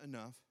room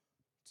enough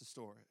to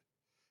store it.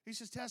 He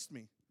says, test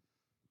me.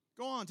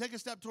 Go on, take a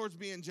step towards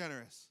being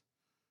generous.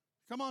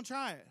 Come on,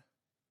 try it.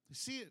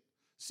 See it.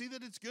 See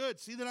that it's good.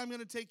 See that I'm going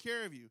to take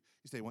care of you.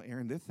 You say, well,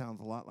 Aaron, this sounds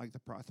a lot like the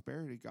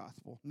prosperity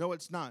gospel. No,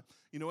 it's not.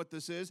 You know what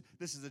this is?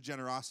 This is a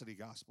generosity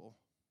gospel.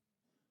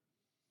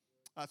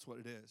 That's what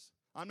it is.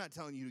 I'm not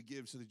telling you to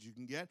give so that you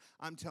can get.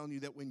 I'm telling you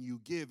that when you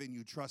give and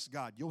you trust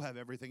God, you'll have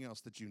everything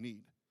else that you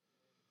need.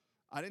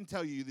 I didn't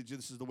tell you that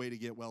this is the way to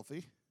get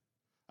wealthy.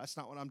 That's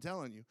not what I'm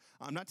telling you.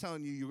 I'm not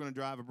telling you you're going to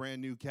drive a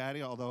brand new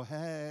Caddy, although,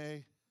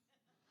 hey.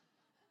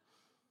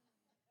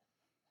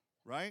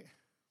 Right?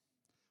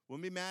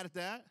 Wouldn't be mad at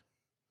that.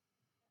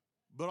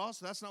 But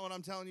also, that's not what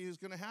I'm telling you is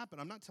going to happen.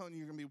 I'm not telling you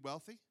you're going to be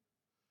wealthy.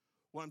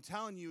 What I'm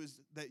telling you is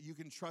that you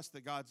can trust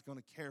that God's going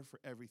to care for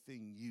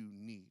everything you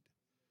need.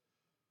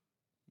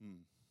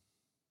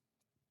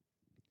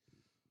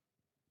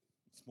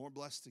 It's more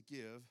blessed to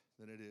give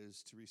than it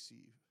is to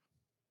receive.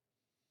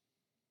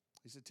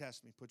 He said,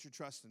 test me. Put your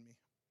trust in me.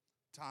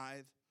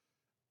 Tithe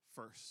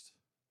first.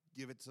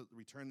 Give it to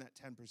return that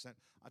 10%.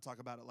 I talk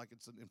about it like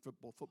it's in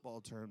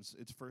football terms.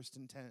 It's 1st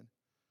and 10.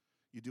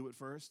 You do it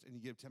first, and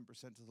you give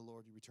 10% to the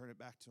Lord. You return it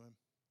back to him.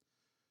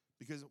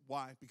 Because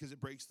why? Because it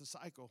breaks the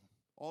cycle.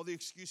 All the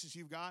excuses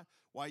you've got,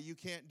 why you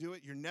can't do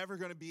it, you're never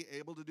going to be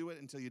able to do it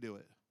until you do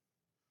it.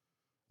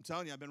 I'm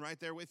telling you, I've been right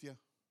there with you.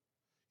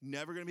 You're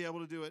never going to be able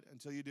to do it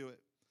until you do it.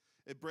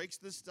 It breaks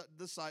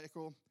the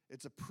cycle.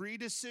 It's a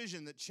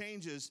pre-decision that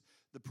changes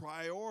the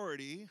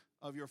priority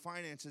of your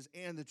finances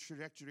and the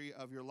trajectory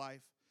of your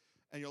life.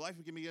 And your life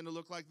can begin to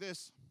look like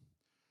this.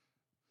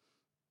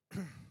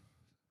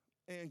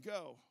 And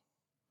go.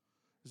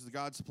 This is the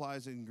God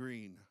supplies in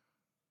green.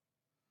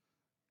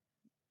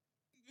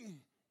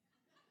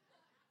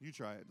 You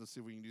try it. Let's see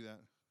if we can do that.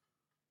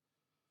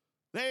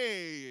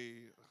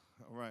 Hey!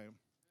 All right.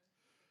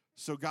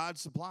 So God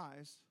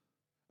supplies.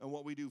 And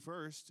what we do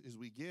first is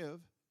we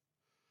give.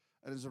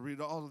 And as a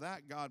result of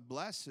that, God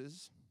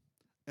blesses.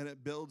 And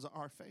it builds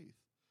our faith.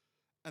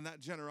 And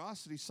that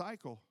generosity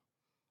cycle,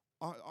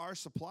 our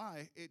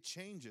supply, it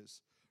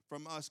changes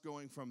from us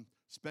going from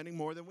spending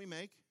more than we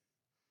make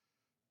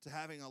to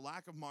having a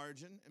lack of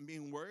margin and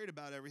being worried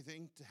about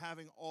everything, to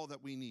having all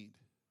that we need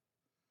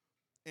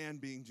and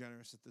being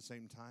generous at the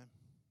same time.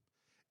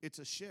 It's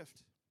a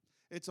shift.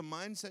 It's a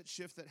mindset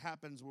shift that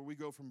happens where we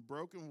go from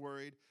broke and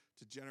worried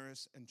to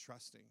generous and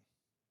trusting.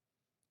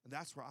 And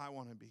that's where I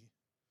want to be.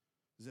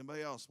 Does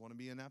anybody else want to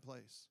be in that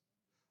place?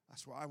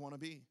 That's where I want to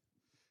be.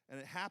 And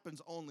it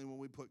happens only when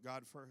we put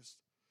God first.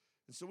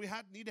 And so we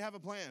need to have a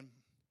plan.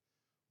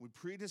 We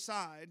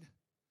pre-decide,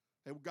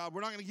 hey, God,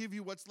 we're not going to give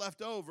you what's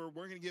left over.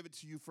 We're going to give it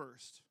to you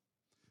first.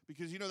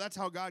 Because, that's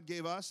how God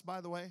gave us,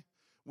 by the way.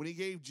 When he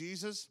gave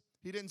Jesus,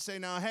 he didn't say,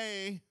 now,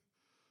 hey,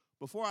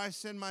 before I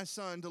send my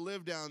son to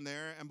live down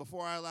there and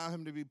before I allow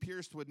him to be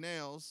pierced with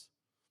nails,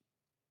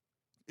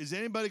 is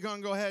anybody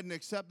going to go ahead and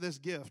accept this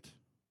gift?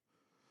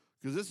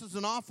 Because this is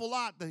an awful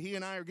lot that he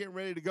and I are getting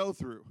ready to go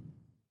through.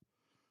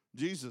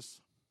 Jesus,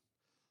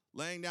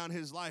 laying down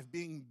his life,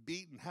 being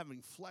beaten,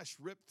 having flesh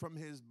ripped from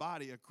his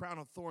body, a crown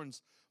of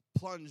thorns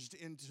plunged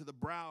into the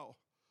brow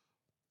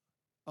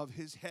of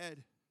his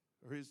head,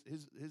 or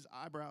his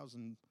eyebrows,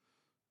 and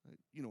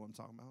you know what I'm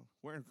talking about.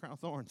 Wearing a crown of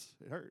thorns.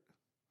 It hurt.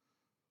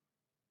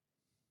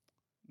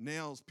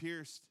 Nails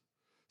pierced,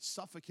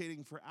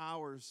 suffocating for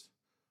hours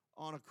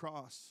on a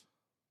cross.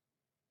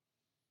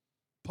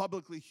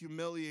 Publicly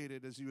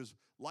humiliated as he was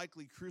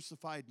likely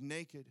crucified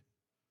naked,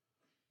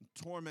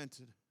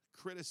 tormented,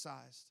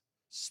 criticized,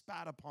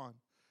 spat upon,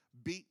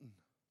 beaten.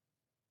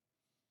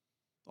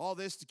 All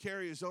this to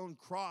carry his own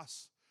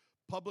cross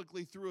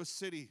publicly through a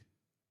city,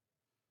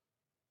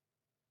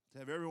 to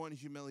have everyone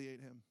humiliate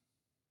him.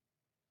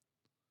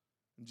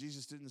 And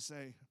Jesus didn't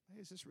say,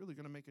 hey, is this really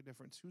going to make a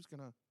difference? Who's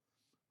going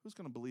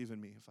to believe in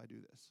me if I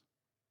do this?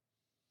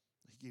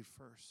 He gave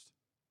first.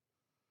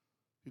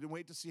 He didn't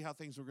wait to see how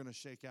things were going to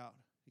shake out.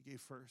 He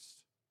gave first.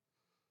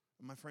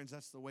 And my friends,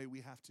 that's the way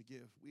we have to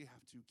give. We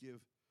have to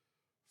give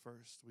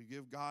first. We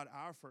give God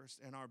our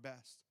first and our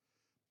best,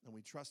 and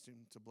we trust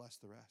him to bless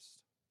the rest.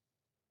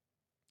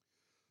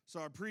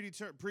 So our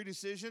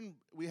pre-decision,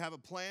 we have a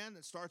plan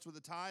that starts with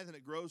a tithe and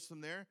it grows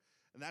from there,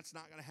 and that's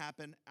not going to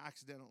happen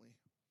accidentally.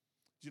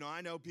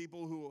 I know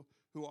people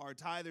who are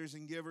tithers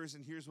and givers,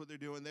 and here's what they're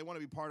doing. They want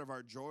to be part of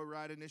our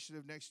Joyride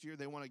initiative next year.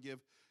 They want to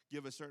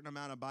give a certain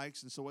amount of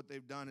bikes, and so what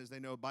they've done is they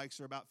know bikes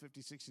are about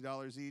 $50,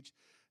 $60 each,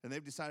 and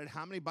they've decided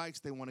how many bikes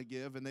they want to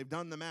give, and they've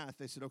done the math.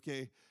 They said,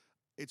 okay,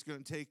 it's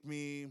going to take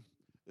me,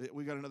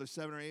 we got another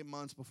 7 or 8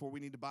 months before we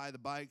need to buy the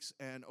bikes,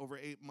 and over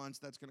 8 months,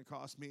 that's going to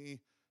cost me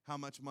how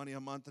much money a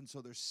month, and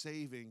so they're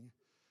saving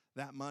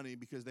that money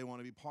because they want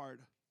to be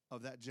part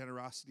of that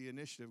generosity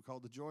initiative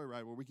called the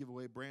Joyride, where we give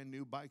away brand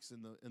new bikes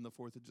in the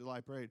 4th of July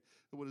parade.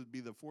 Would it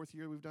be the 4th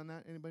year we've done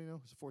that? Anybody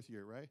know? It's the 4th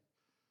year, right?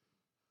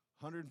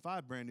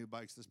 105 brand new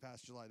bikes this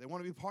past July. They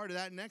want to be part of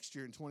that next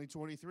year in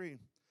 2023.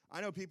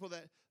 I know people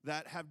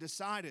that have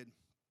decided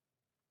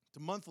to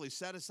monthly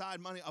set aside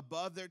money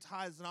above their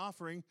tithes and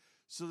offering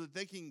so that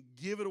they can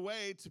give it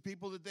away to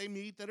people that they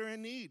meet that are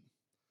in need.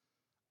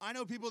 I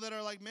know people that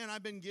are like, man,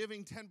 I've been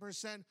giving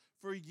 10%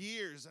 for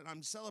years, and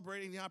I'm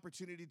celebrating the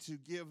opportunity to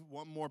give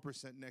 1% more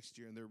next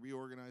year, and they're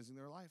reorganizing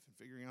their life and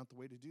figuring out the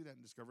way to do that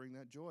and discovering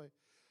that joy.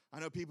 I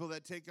know people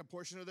that take a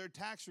portion of their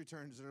tax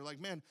returns and are like,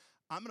 man,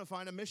 I'm going to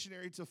find a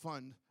missionary to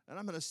fund, and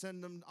I'm going to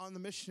send them on the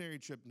missionary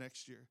trip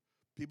next year.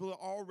 People are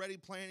already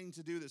planning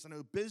to do this. I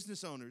know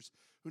business owners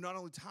who not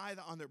only tithe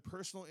on their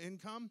personal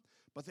income,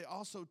 but they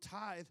also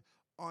tithe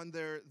on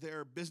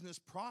their business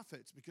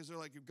profits because they're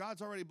like, if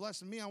God's already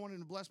blessing me, I want him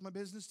to bless my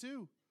business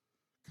too.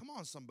 Come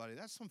on, somebody.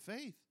 That's some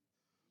faith.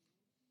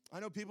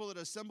 I know people that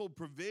assemble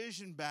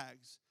provision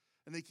bags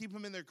and they keep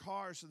them in their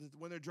car so that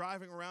when they're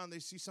driving around, they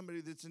see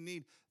somebody that's in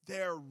need.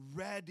 They're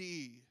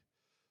ready.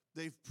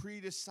 They've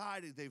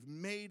pre-decided. They've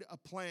made a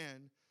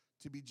plan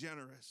to be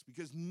generous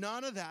because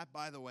none of that,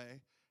 by the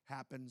way,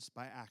 happens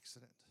by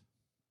accident.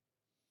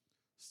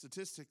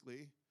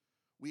 Statistically,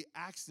 we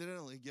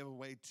accidentally give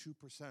away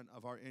 2%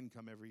 of our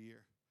income every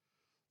year.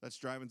 That's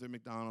driving through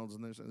McDonald's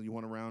and you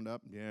want to round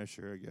up? Yeah,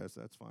 sure, I guess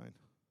that's fine.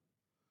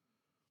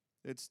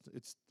 It's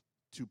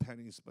 2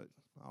 pennies, but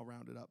I'll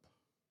round it up.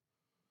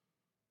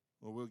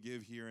 Or we'll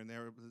give here and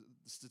there.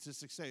 The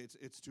statistics say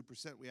it's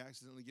 2%. We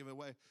accidentally give it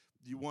away.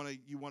 You want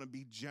to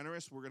be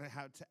generous? We're going to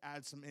have to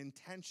add some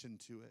intention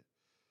to it.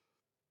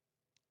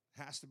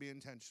 It has to be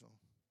intentional.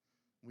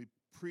 We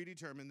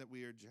predetermine that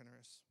we are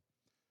generous.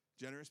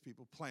 Generous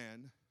people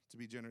plan to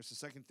be generous. The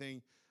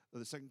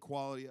second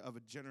quality of a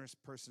generous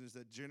person is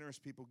that generous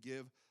people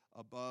give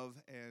above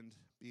and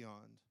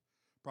beyond.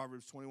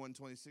 Proverbs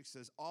 21:26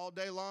 says, all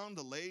day long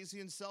the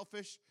lazy and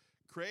selfish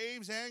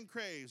craves and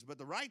craves, but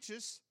the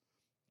righteous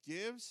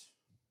gives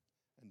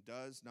and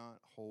does not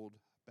hold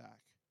back.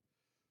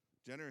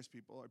 Generous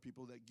people are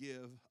people that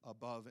give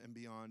above and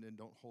beyond and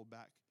don't hold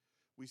back.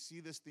 We see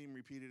this theme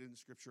repeated in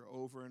Scripture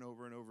over and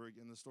over and over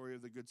again. The story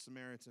of the Good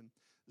Samaritan.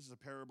 This is a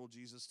parable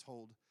Jesus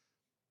told.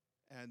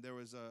 And there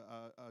was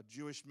a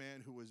Jewish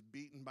man who was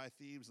beaten by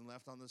thieves and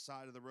left on the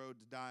side of the road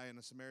to die, and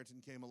a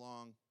Samaritan came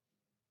along.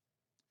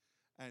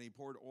 And he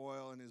poured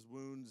oil in his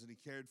wounds, and he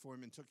cared for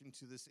him and took him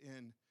to this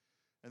inn.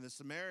 And the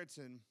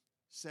Samaritan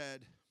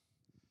said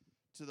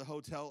to the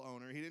hotel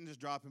owner, he didn't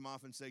just drop him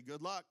off and say,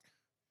 good luck.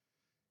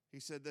 He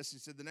said this, he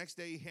said, the next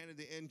day he handed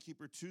the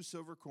innkeeper 2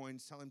 silver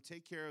coins, tell him,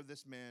 take care of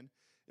this man.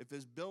 If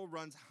his bill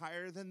runs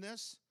higher than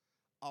this,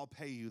 I'll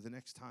pay you the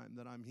next time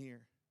that I'm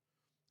here.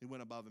 He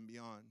went above and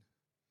beyond.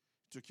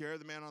 Took care of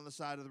the man on the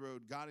side of the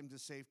road, got him to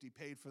safety,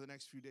 paid for the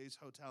next few days'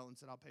 hotel, and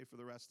said, I'll pay for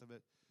the rest of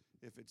it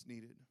if it's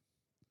needed.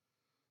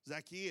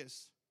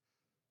 Zacchaeus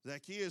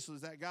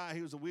was that guy.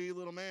 He was a wee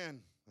little man,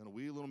 and a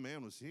wee little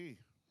man was he.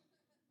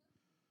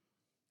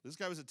 This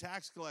guy was a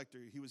tax collector.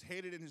 He was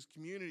hated in his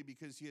community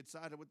because he had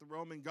sided with the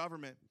Roman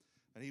government,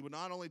 and he would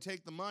not only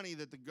take the money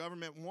that the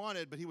government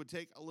wanted, but he would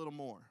take a little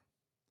more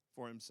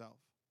for himself.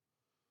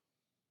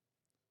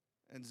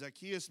 And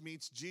Zacchaeus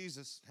meets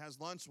Jesus, has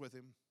lunch with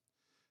him.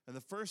 And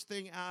the first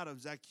thing out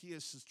of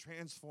Zacchaeus'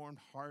 transformed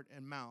heart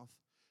and mouth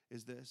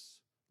is this.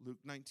 Luke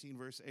 19,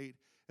 verse 8.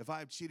 If I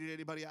have cheated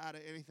anybody out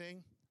of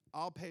anything,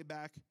 I'll pay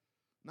back,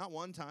 not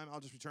one time,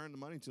 I'll just return the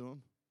money to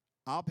him.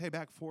 I'll pay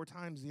back 4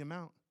 times the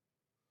amount.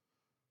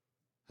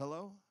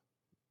 Hello?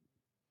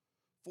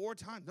 4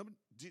 times.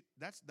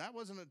 That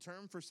wasn't a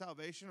term for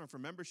salvation or for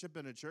membership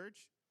in a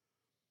church.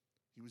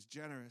 He was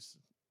generous.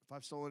 If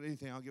I've stolen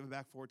anything, I'll give it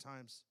back 4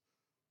 times.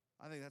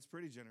 I think that's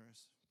pretty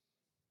generous.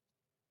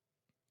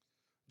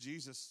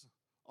 Jesus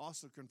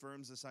also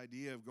confirms this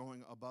idea of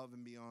going above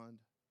and beyond.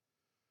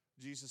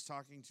 Jesus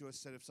talking to us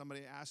said, if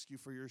somebody asks you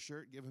for your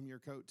shirt, give him your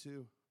coat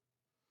too.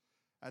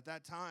 At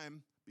that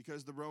time,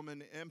 because the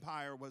Roman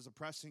Empire was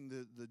oppressing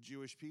the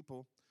Jewish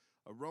people,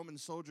 a Roman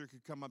soldier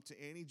could come up to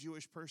any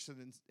Jewish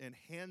person and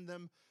hand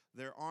them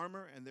their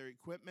armor and their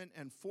equipment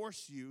and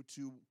force you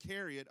to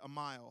carry it a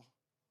mile.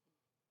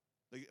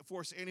 They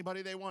force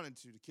anybody they wanted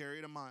to carry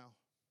it a mile.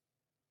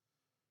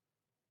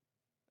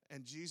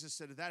 And Jesus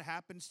said, if that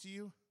happens to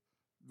you,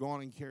 go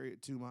on and carry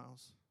it 2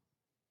 miles.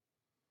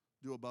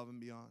 Do above and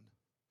beyond.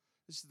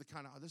 This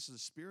is a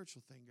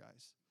spiritual thing,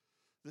 guys.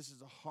 This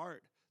is a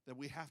heart that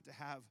we have to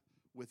have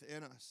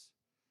within us.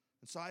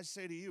 And so I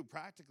say to you,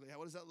 practically,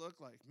 what does that look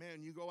like?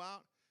 Man, you go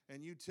out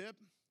and you tip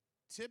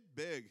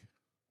big.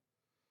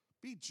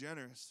 Be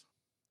generous.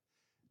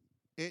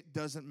 It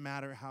doesn't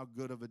matter how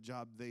good of a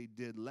job they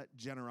did. Let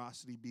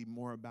generosity be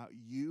more about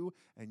you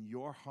and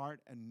your heart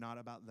and not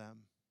about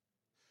them.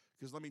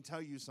 Because let me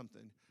tell you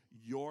something.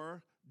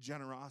 Your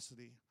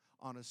generosity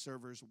on a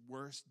server's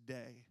worst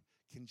day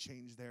can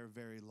change their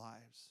very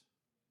lives.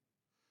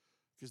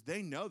 Because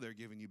they know they're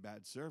giving you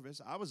bad service.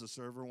 I was a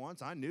server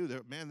once. I knew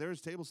that, man, there's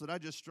tables that I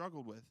just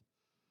struggled with.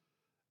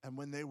 And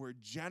when they were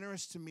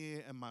generous to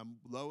me in my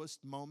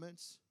lowest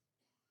moments,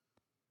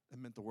 it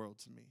meant the world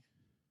to me.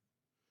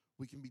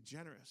 We can be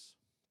generous.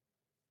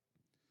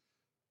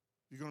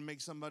 If you're going to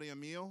make somebody a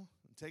meal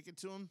and take it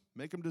to them,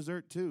 make them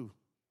dessert too.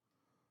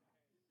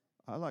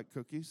 I like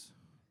cookies.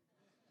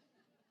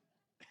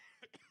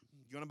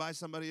 You're going to buy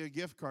somebody a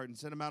gift card and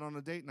send them out on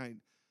a date night,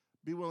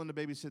 be willing to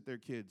babysit their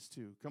kids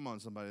too. Come on,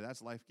 somebody.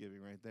 That's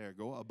life-giving right there.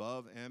 Go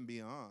above and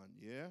beyond,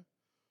 yeah?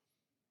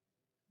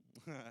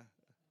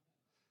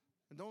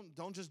 And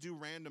don't just do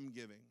random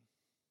giving.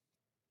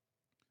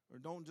 Or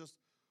don't just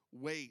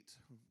wait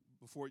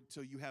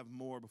till you have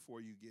more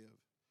before you give.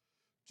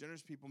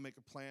 Generous people make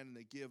a plan and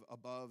they give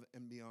above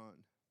and beyond.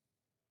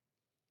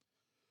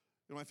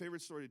 You know, my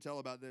favorite story to tell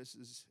about this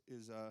is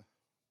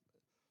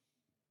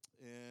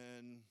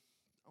in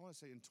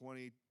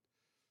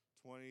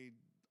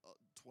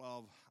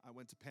 2012, I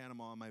went to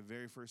Panama on my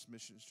very first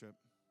missions trip.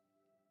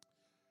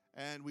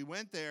 And we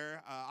went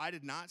there. I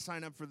did not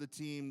sign up for the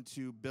team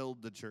to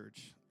build the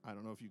church. I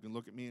don't know if you can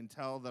look at me and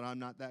tell that I'm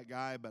not that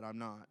guy, but I'm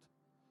not.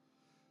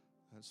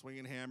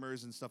 Swinging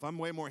hammers and stuff. I'm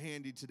way more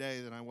handy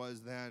today than I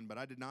was then, but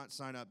I did not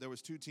sign up. There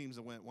was 2 teams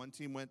that went. One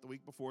team went the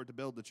week before to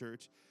build the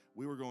church.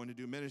 We were going to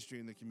do ministry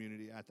in the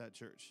community at that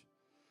church.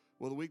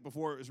 Well, the week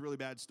before, it was really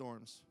bad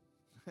storms.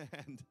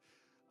 And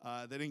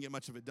they didn't get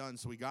much of it done,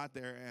 so we got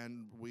there,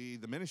 and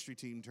the ministry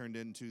team turned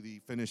into the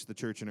finish the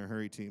church in a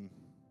hurry team.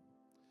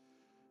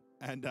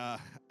 And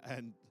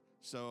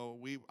so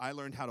I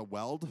learned how to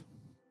weld,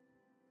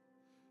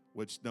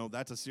 which, no,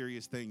 that's a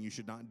serious thing. You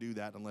should not do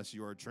that unless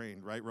you are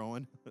trained, right,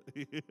 Rowan?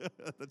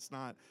 That's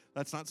not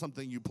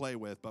something you play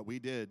with, but we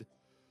did.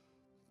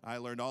 I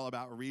learned all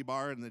about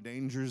rebar and the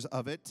dangers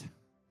of it.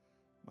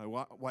 My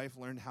wife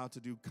learned how to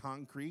do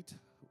concrete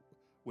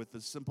with the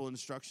simple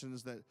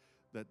instructions that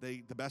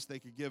the best they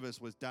could give us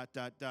was ...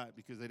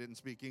 because they didn't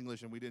speak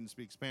English and we didn't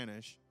speak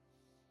Spanish.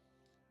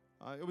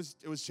 It was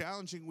a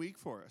challenging week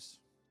for us.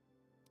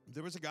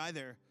 There was a guy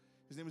there.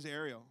 His name was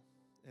Ariel.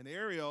 And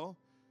Ariel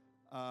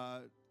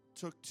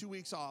took 2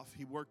 weeks off.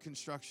 He worked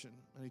construction.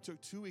 And he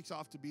took 2 weeks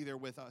off to be there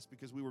with us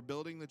because we were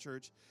building the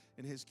church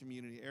in his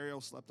community.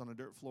 Ariel slept on a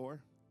dirt floor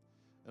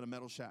in a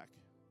metal shack.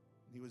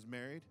 He was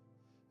married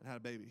and had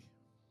a baby.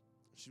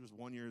 She was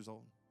 1 year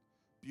old.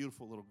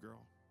 Beautiful little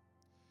girl.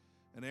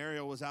 And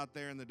Ariel was out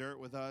there in the dirt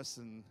with us.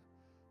 And,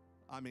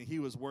 I mean, he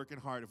was working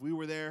hard. If we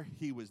were there,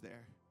 he was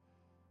there.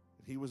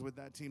 He was with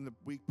that team the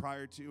week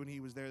prior to, and he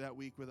was there that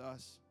week with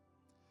us.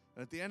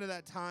 And at the end of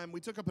that time, we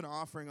took up an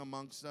offering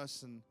amongst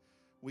us, and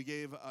we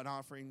gave an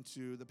offering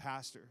to the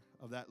pastor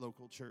of that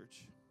local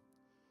church.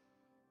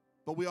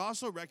 But we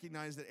also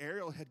recognized that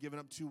Ariel had given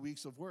up 2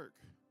 weeks of work.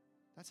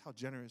 That's how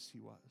generous he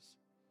was.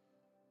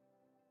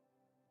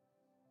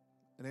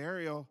 And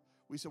Ariel,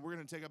 we said, we're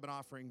going to take up an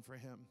offering for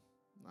him.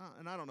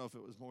 And I don't know if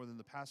it was more than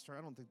the pastor.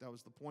 I don't think that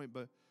was the point,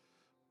 but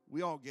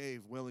we all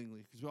gave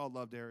willingly because we all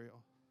loved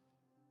Ariel.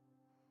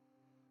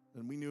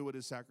 And we knew what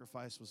his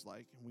sacrifice was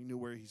like, and we knew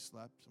where he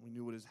slept, and we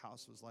knew what his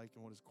house was like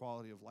and what his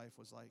quality of life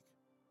was like.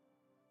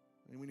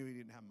 And we knew he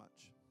didn't have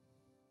much.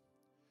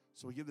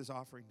 So we give this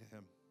offering to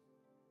him.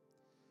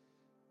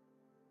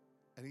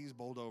 And he's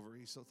bowled over.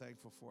 He's so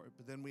thankful for it.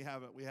 But then we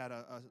had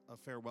a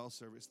farewell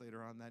service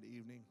later on that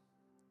evening.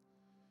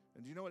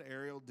 And do you know what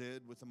Ariel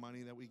did with the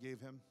money that we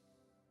gave him?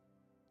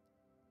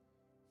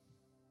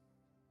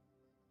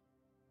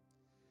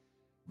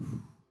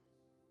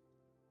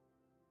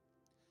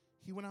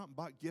 He went out and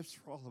bought gifts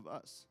for all of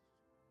us.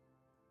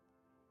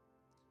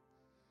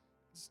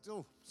 It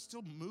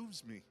still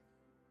moves me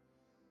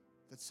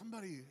that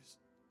somebody is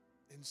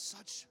in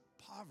such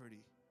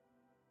poverty,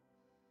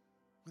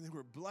 when they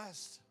were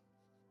blessed,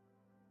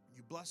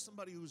 you bless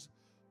somebody who's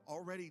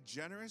already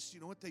generous, you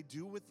know what they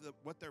do with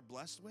what they're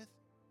blessed with?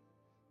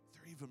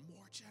 They're even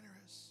more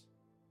generous.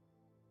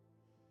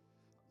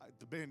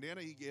 The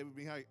bandana he gave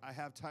me, I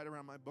have tied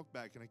around my book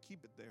bag, and I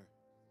keep it there.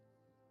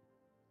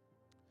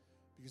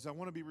 Because I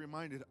want to be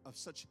reminded of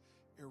such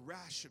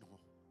irrational,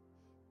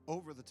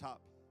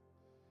 over-the-top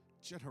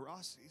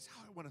generosity. It's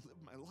how I want to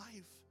live my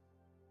life.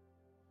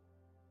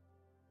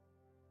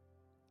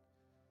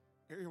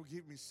 Ariel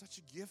gave me such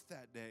a gift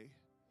that day.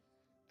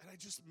 And I'm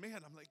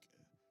like,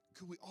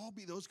 could we all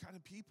be those kind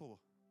of people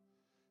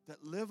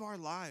that live our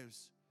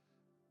lives?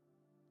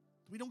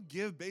 We don't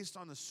give based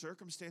on the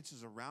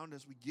circumstances around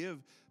us. We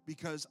give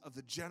because of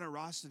the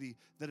generosity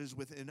that is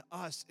within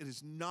us. It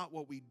is not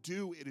what we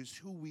do. It is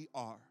who we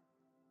are.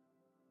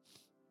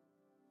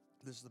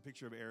 This is the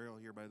picture of Ariel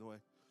here, by the way.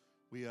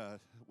 We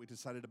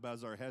decided to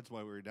buzz our heads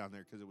while we were down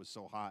there because it was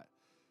so hot.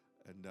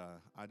 And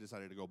I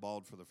decided to go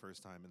bald for the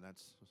first time, and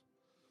that's...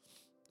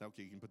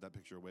 Okay, you can put that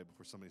picture away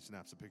before somebody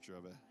snaps a picture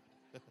of it.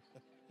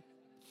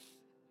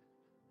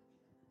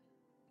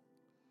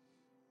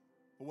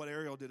 But what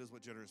Ariel did is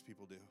what generous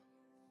people do.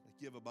 They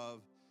give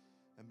above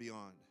and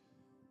beyond.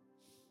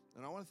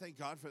 And I want to thank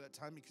God for that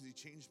time because he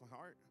changed my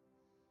heart.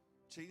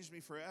 Changed me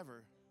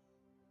forever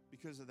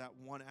because of that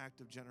one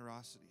act of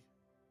generosity.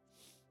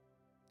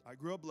 I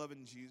grew up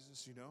loving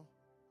Jesus, you know.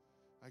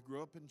 I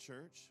grew up in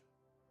church.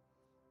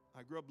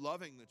 I grew up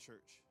loving the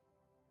church.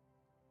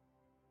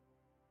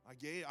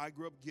 I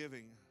grew up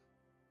giving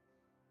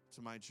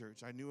to my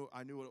church. I knew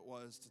what it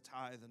was to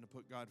tithe and to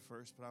put God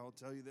first. But I will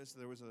tell you this,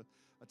 there was a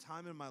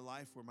time in my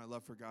life where my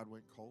love for God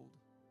went cold.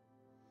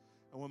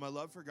 And when my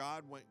love for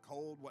God went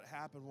cold, what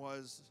happened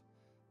was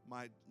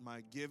my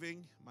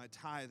giving, my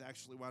tithe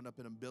actually wound up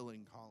in a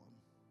billing column.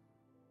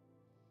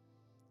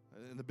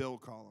 In the bill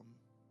column.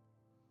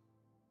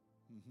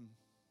 And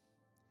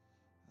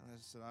I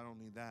said, I don't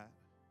need that.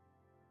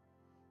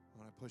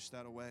 When I pushed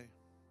that away.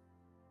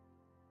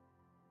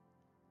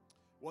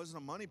 It wasn't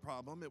a money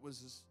problem, it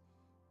was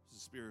a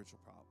spiritual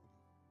problem.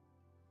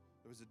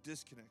 There was a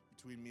disconnect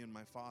between me and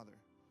my Father.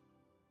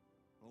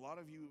 And a lot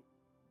of you,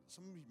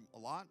 some of you, a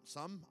lot,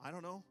 some, I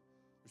don't know.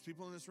 There's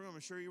people in this room,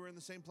 I'm sure you were in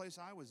the same place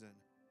I was in.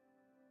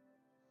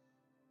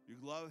 Your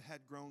love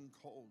had grown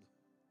cold.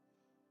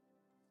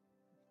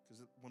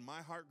 Because when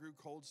my heart grew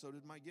cold, so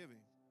did my giving.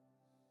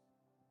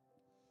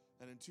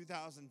 And in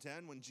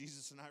 2010, when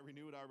Jesus and I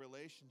renewed our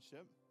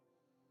relationship,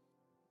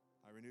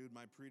 I renewed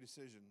my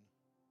predecision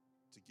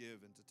to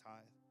give and to tithe.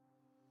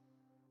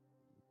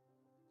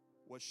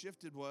 What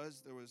shifted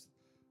was there was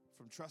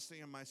from trusting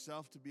in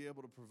myself to be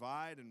able to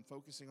provide and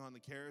focusing on the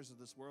cares of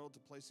this world to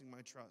placing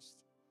my trust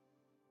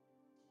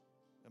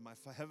in my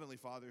Heavenly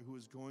Father who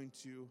is going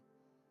to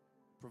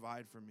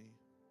provide for me.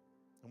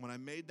 And when I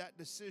made that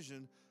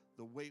decision,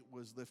 the weight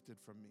was lifted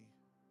from me.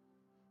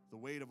 The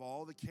weight of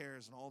all the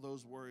cares and all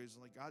those worries.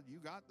 Like, God, you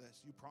got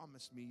this. You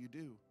promised me you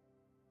do.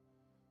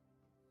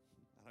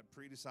 And I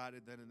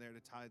pre-decided then and there to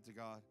tithe to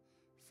God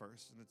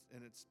first.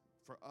 And it's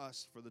for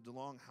us, for the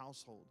DeLong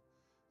household,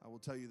 I will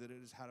tell you that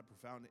it has had a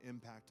profound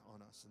impact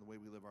on us in the way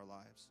we live our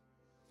lives.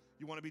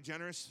 You want to be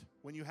generous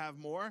when you have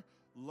more?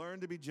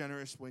 Learn to be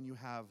generous when you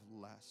have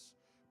less.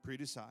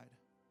 Pre-decide.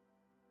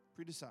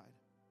 Pre-decide.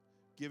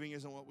 Giving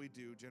isn't what we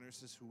do.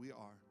 Generous is who we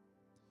are.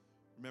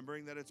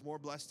 Remembering that it's more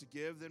blessed to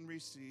give than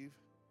receive.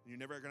 And you're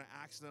never going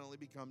to accidentally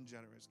become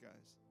generous,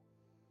 guys.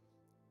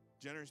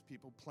 Generous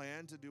people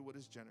plan to do what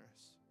is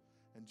generous.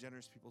 And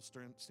generous people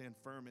stand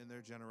firm in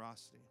their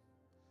generosity.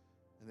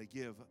 And they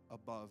give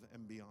above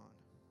and beyond.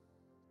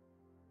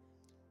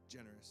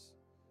 Generous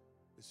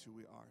is who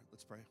we are.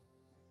 Let's pray.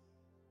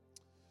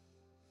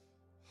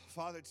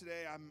 Father,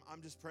 today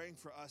I'm just praying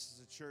for us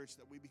as a church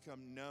that we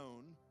become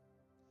known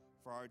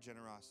for our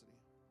generosity.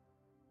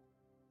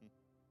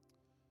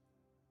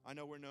 I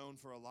know we're known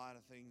for a lot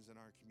of things in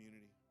our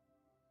community.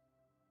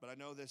 But I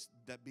know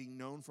that being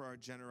known for our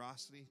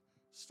generosity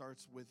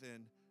starts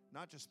within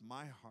not just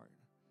my heart,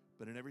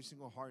 but in every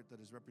single heart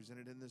that is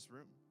represented in this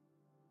room.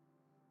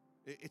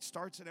 It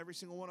starts in every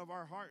single one of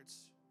our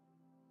hearts.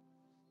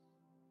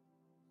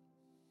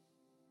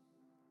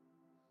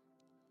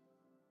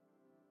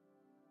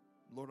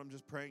 Lord, I'm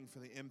just praying for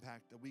the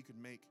impact that we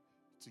could make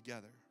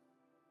together.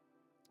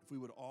 If we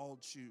would all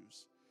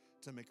choose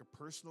to make a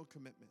personal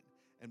commitment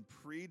and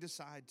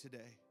pre-decide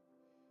today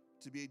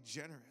to be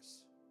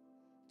generous,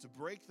 to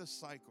break the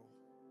cycle,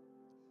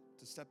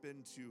 to step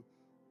into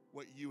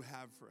what you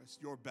have for us,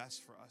 your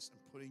best for us,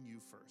 and putting you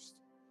first.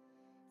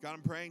 God,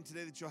 I'm praying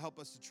today that you'll help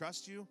us to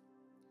trust you,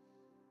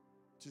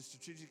 to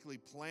strategically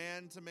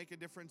plan to make a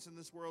difference in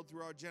this world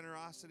through our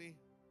generosity,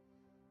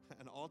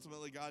 and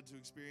ultimately, God, to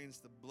experience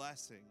the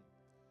blessing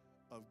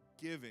of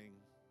giving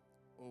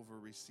over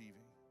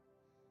receiving.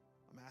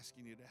 I'm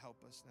asking you to help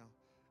us now.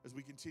 As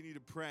we continue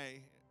to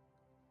pray,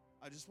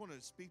 I just want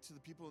to speak to the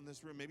people in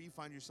this room. Maybe you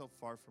find yourself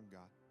far from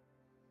God.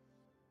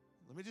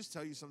 Let me just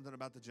tell you something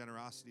about the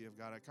generosity of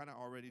God. I kind of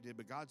already did,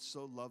 but God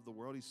so loved the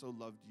world. He so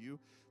loved you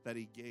that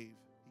he gave.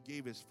 He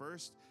gave his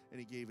first, and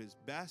he gave his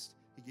best.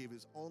 He gave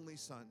his only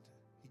son.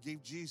 He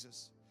gave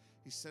Jesus.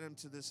 He sent him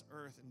to this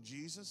earth, and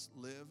Jesus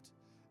lived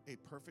a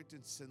perfect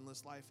and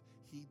sinless life.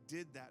 He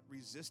did that,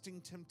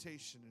 resisting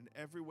temptation in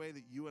every way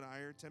that you and I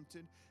are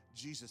tempted.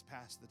 Jesus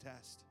passed the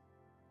test.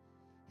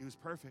 He was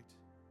perfect.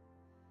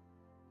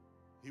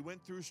 He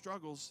went through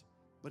struggles,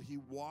 but he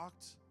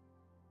walked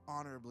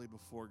honorably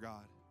before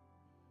God.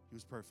 He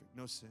was perfect,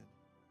 no sin.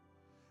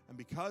 And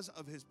because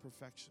of his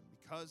perfection,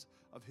 because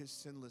of his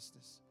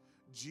sinlessness,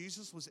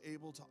 Jesus was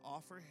able to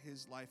offer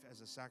his life as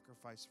a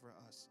sacrifice for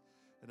us.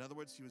 In other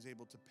words, he was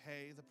able to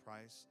pay the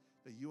price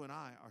that you and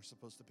I are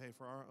supposed to pay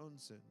for our own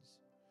sins.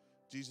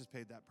 Jesus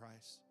paid that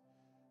price.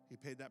 He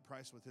paid that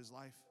price with his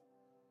life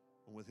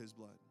and with his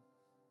blood.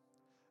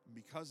 And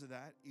because of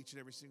that, each and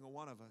every single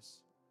one of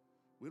us,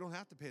 we don't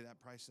have to pay that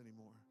price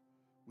anymore.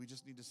 We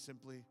just need to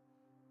simply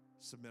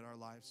submit our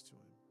lives to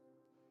him,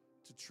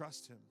 to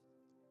trust him,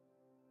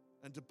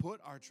 and to put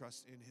our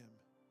trust in him,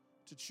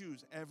 to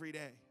choose every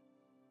day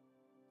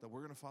that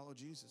we're going to follow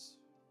Jesus,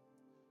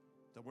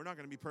 that we're not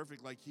going to be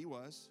perfect like he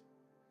was,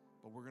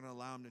 but we're going to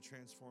allow him to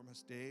transform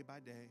us day by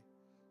day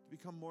to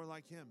become more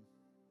like him.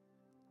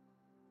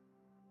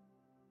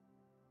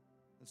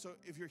 And so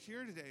if you're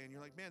here today and you're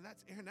like, man,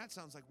 Aaron, that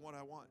sounds like what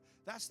I want.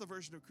 That's the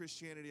version of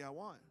Christianity I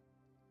want.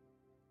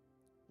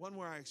 One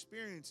where I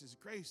experience his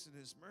grace and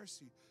his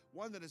mercy.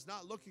 One that is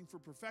not looking for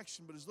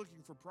perfection, but is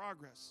looking for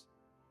progress.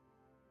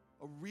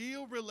 A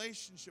real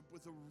relationship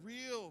with a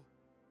real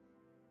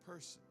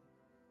person.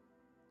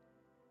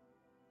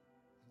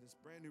 And this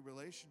brand new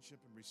relationship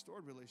and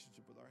restored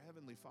relationship with our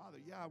Heavenly Father.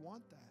 Yeah, I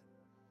want that.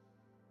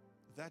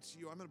 If that's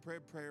you, I'm going to pray a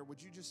prayer. Would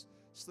you just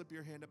slip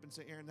your hand up and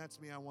say, Aaron, that's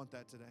me. I want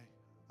that today.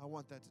 I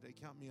want that today.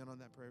 Count me in on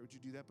that prayer. Would you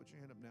do that? Put your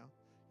hand up now.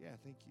 Yeah,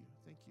 thank you.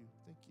 Thank you.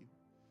 Thank you.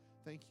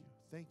 Thank you.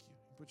 Thank you.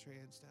 Put your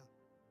hands down.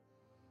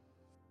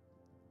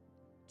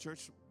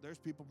 Church, there's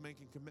people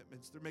making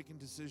commitments. They're making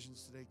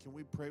decisions today. Can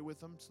we pray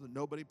with them so that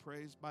nobody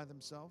prays by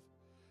themselves?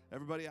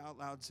 Everybody out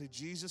loud say,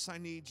 Jesus, I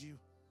need you.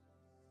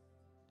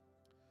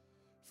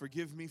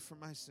 Forgive me for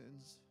my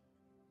sins.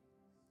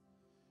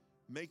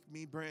 Make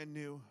me brand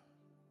new.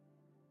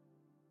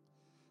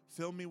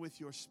 Fill me with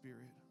your Spirit.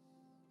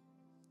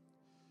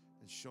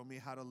 And show me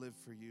how to live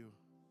for you.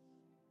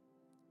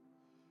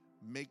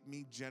 Make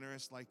me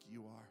generous like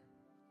you are.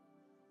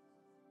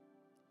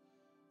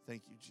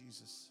 Thank you,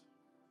 Jesus.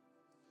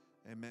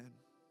 Amen.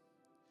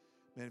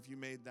 Man, if you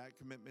made that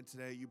commitment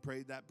today, you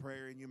prayed that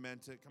prayer and you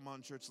meant it. Come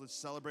on, church, let's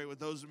celebrate with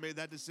those who made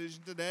that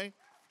decision today.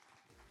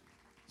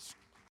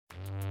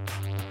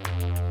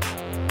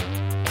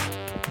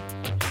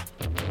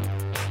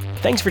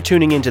 Thanks for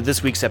tuning in to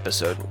this week's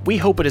episode. We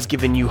hope it has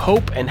given you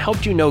hope and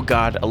helped you know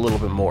God a little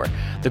bit more.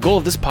 The goal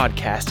of this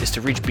podcast is to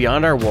reach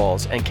beyond our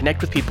walls and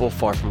connect with people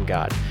far from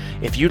God.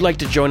 If you'd like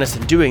to join us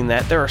in doing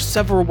that, there are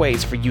several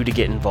ways for you to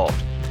get involved.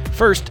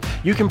 First,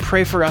 you can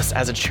pray for us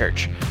as a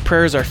church.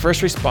 Prayer is our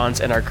first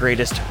response and our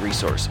greatest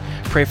resource.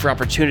 Pray for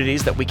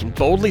opportunities that we can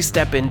boldly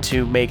step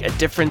into, make a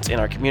difference in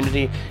our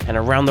community and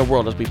around the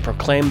world as we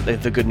proclaim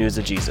the good news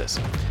of Jesus.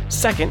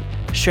 Second,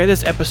 share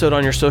this episode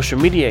on your social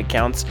media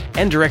accounts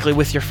and directly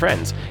with your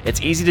friends.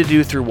 It's easy to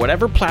do through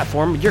whatever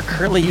platform you're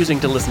currently using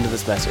to listen to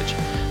this message.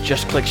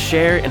 Just click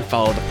share and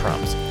follow the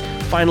prompts.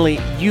 Finally,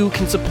 you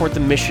can support the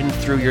mission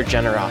through your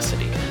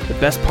generosity. The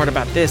best part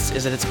about this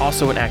is that it's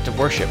also an act of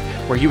worship,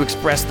 where you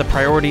express the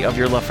priority of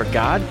your love for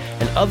God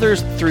and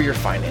others through your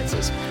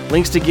finances.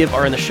 Links to give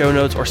are in the show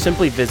notes, or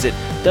simply visit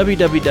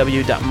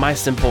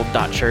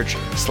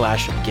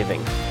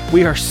www.mysimple.church/giving.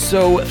 We are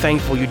so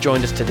thankful you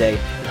joined us today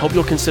and hope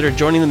you'll consider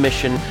joining the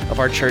mission of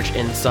our church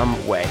in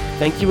some way.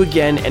 Thank you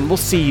again, and we'll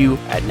see you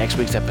at next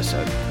week's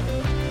episode.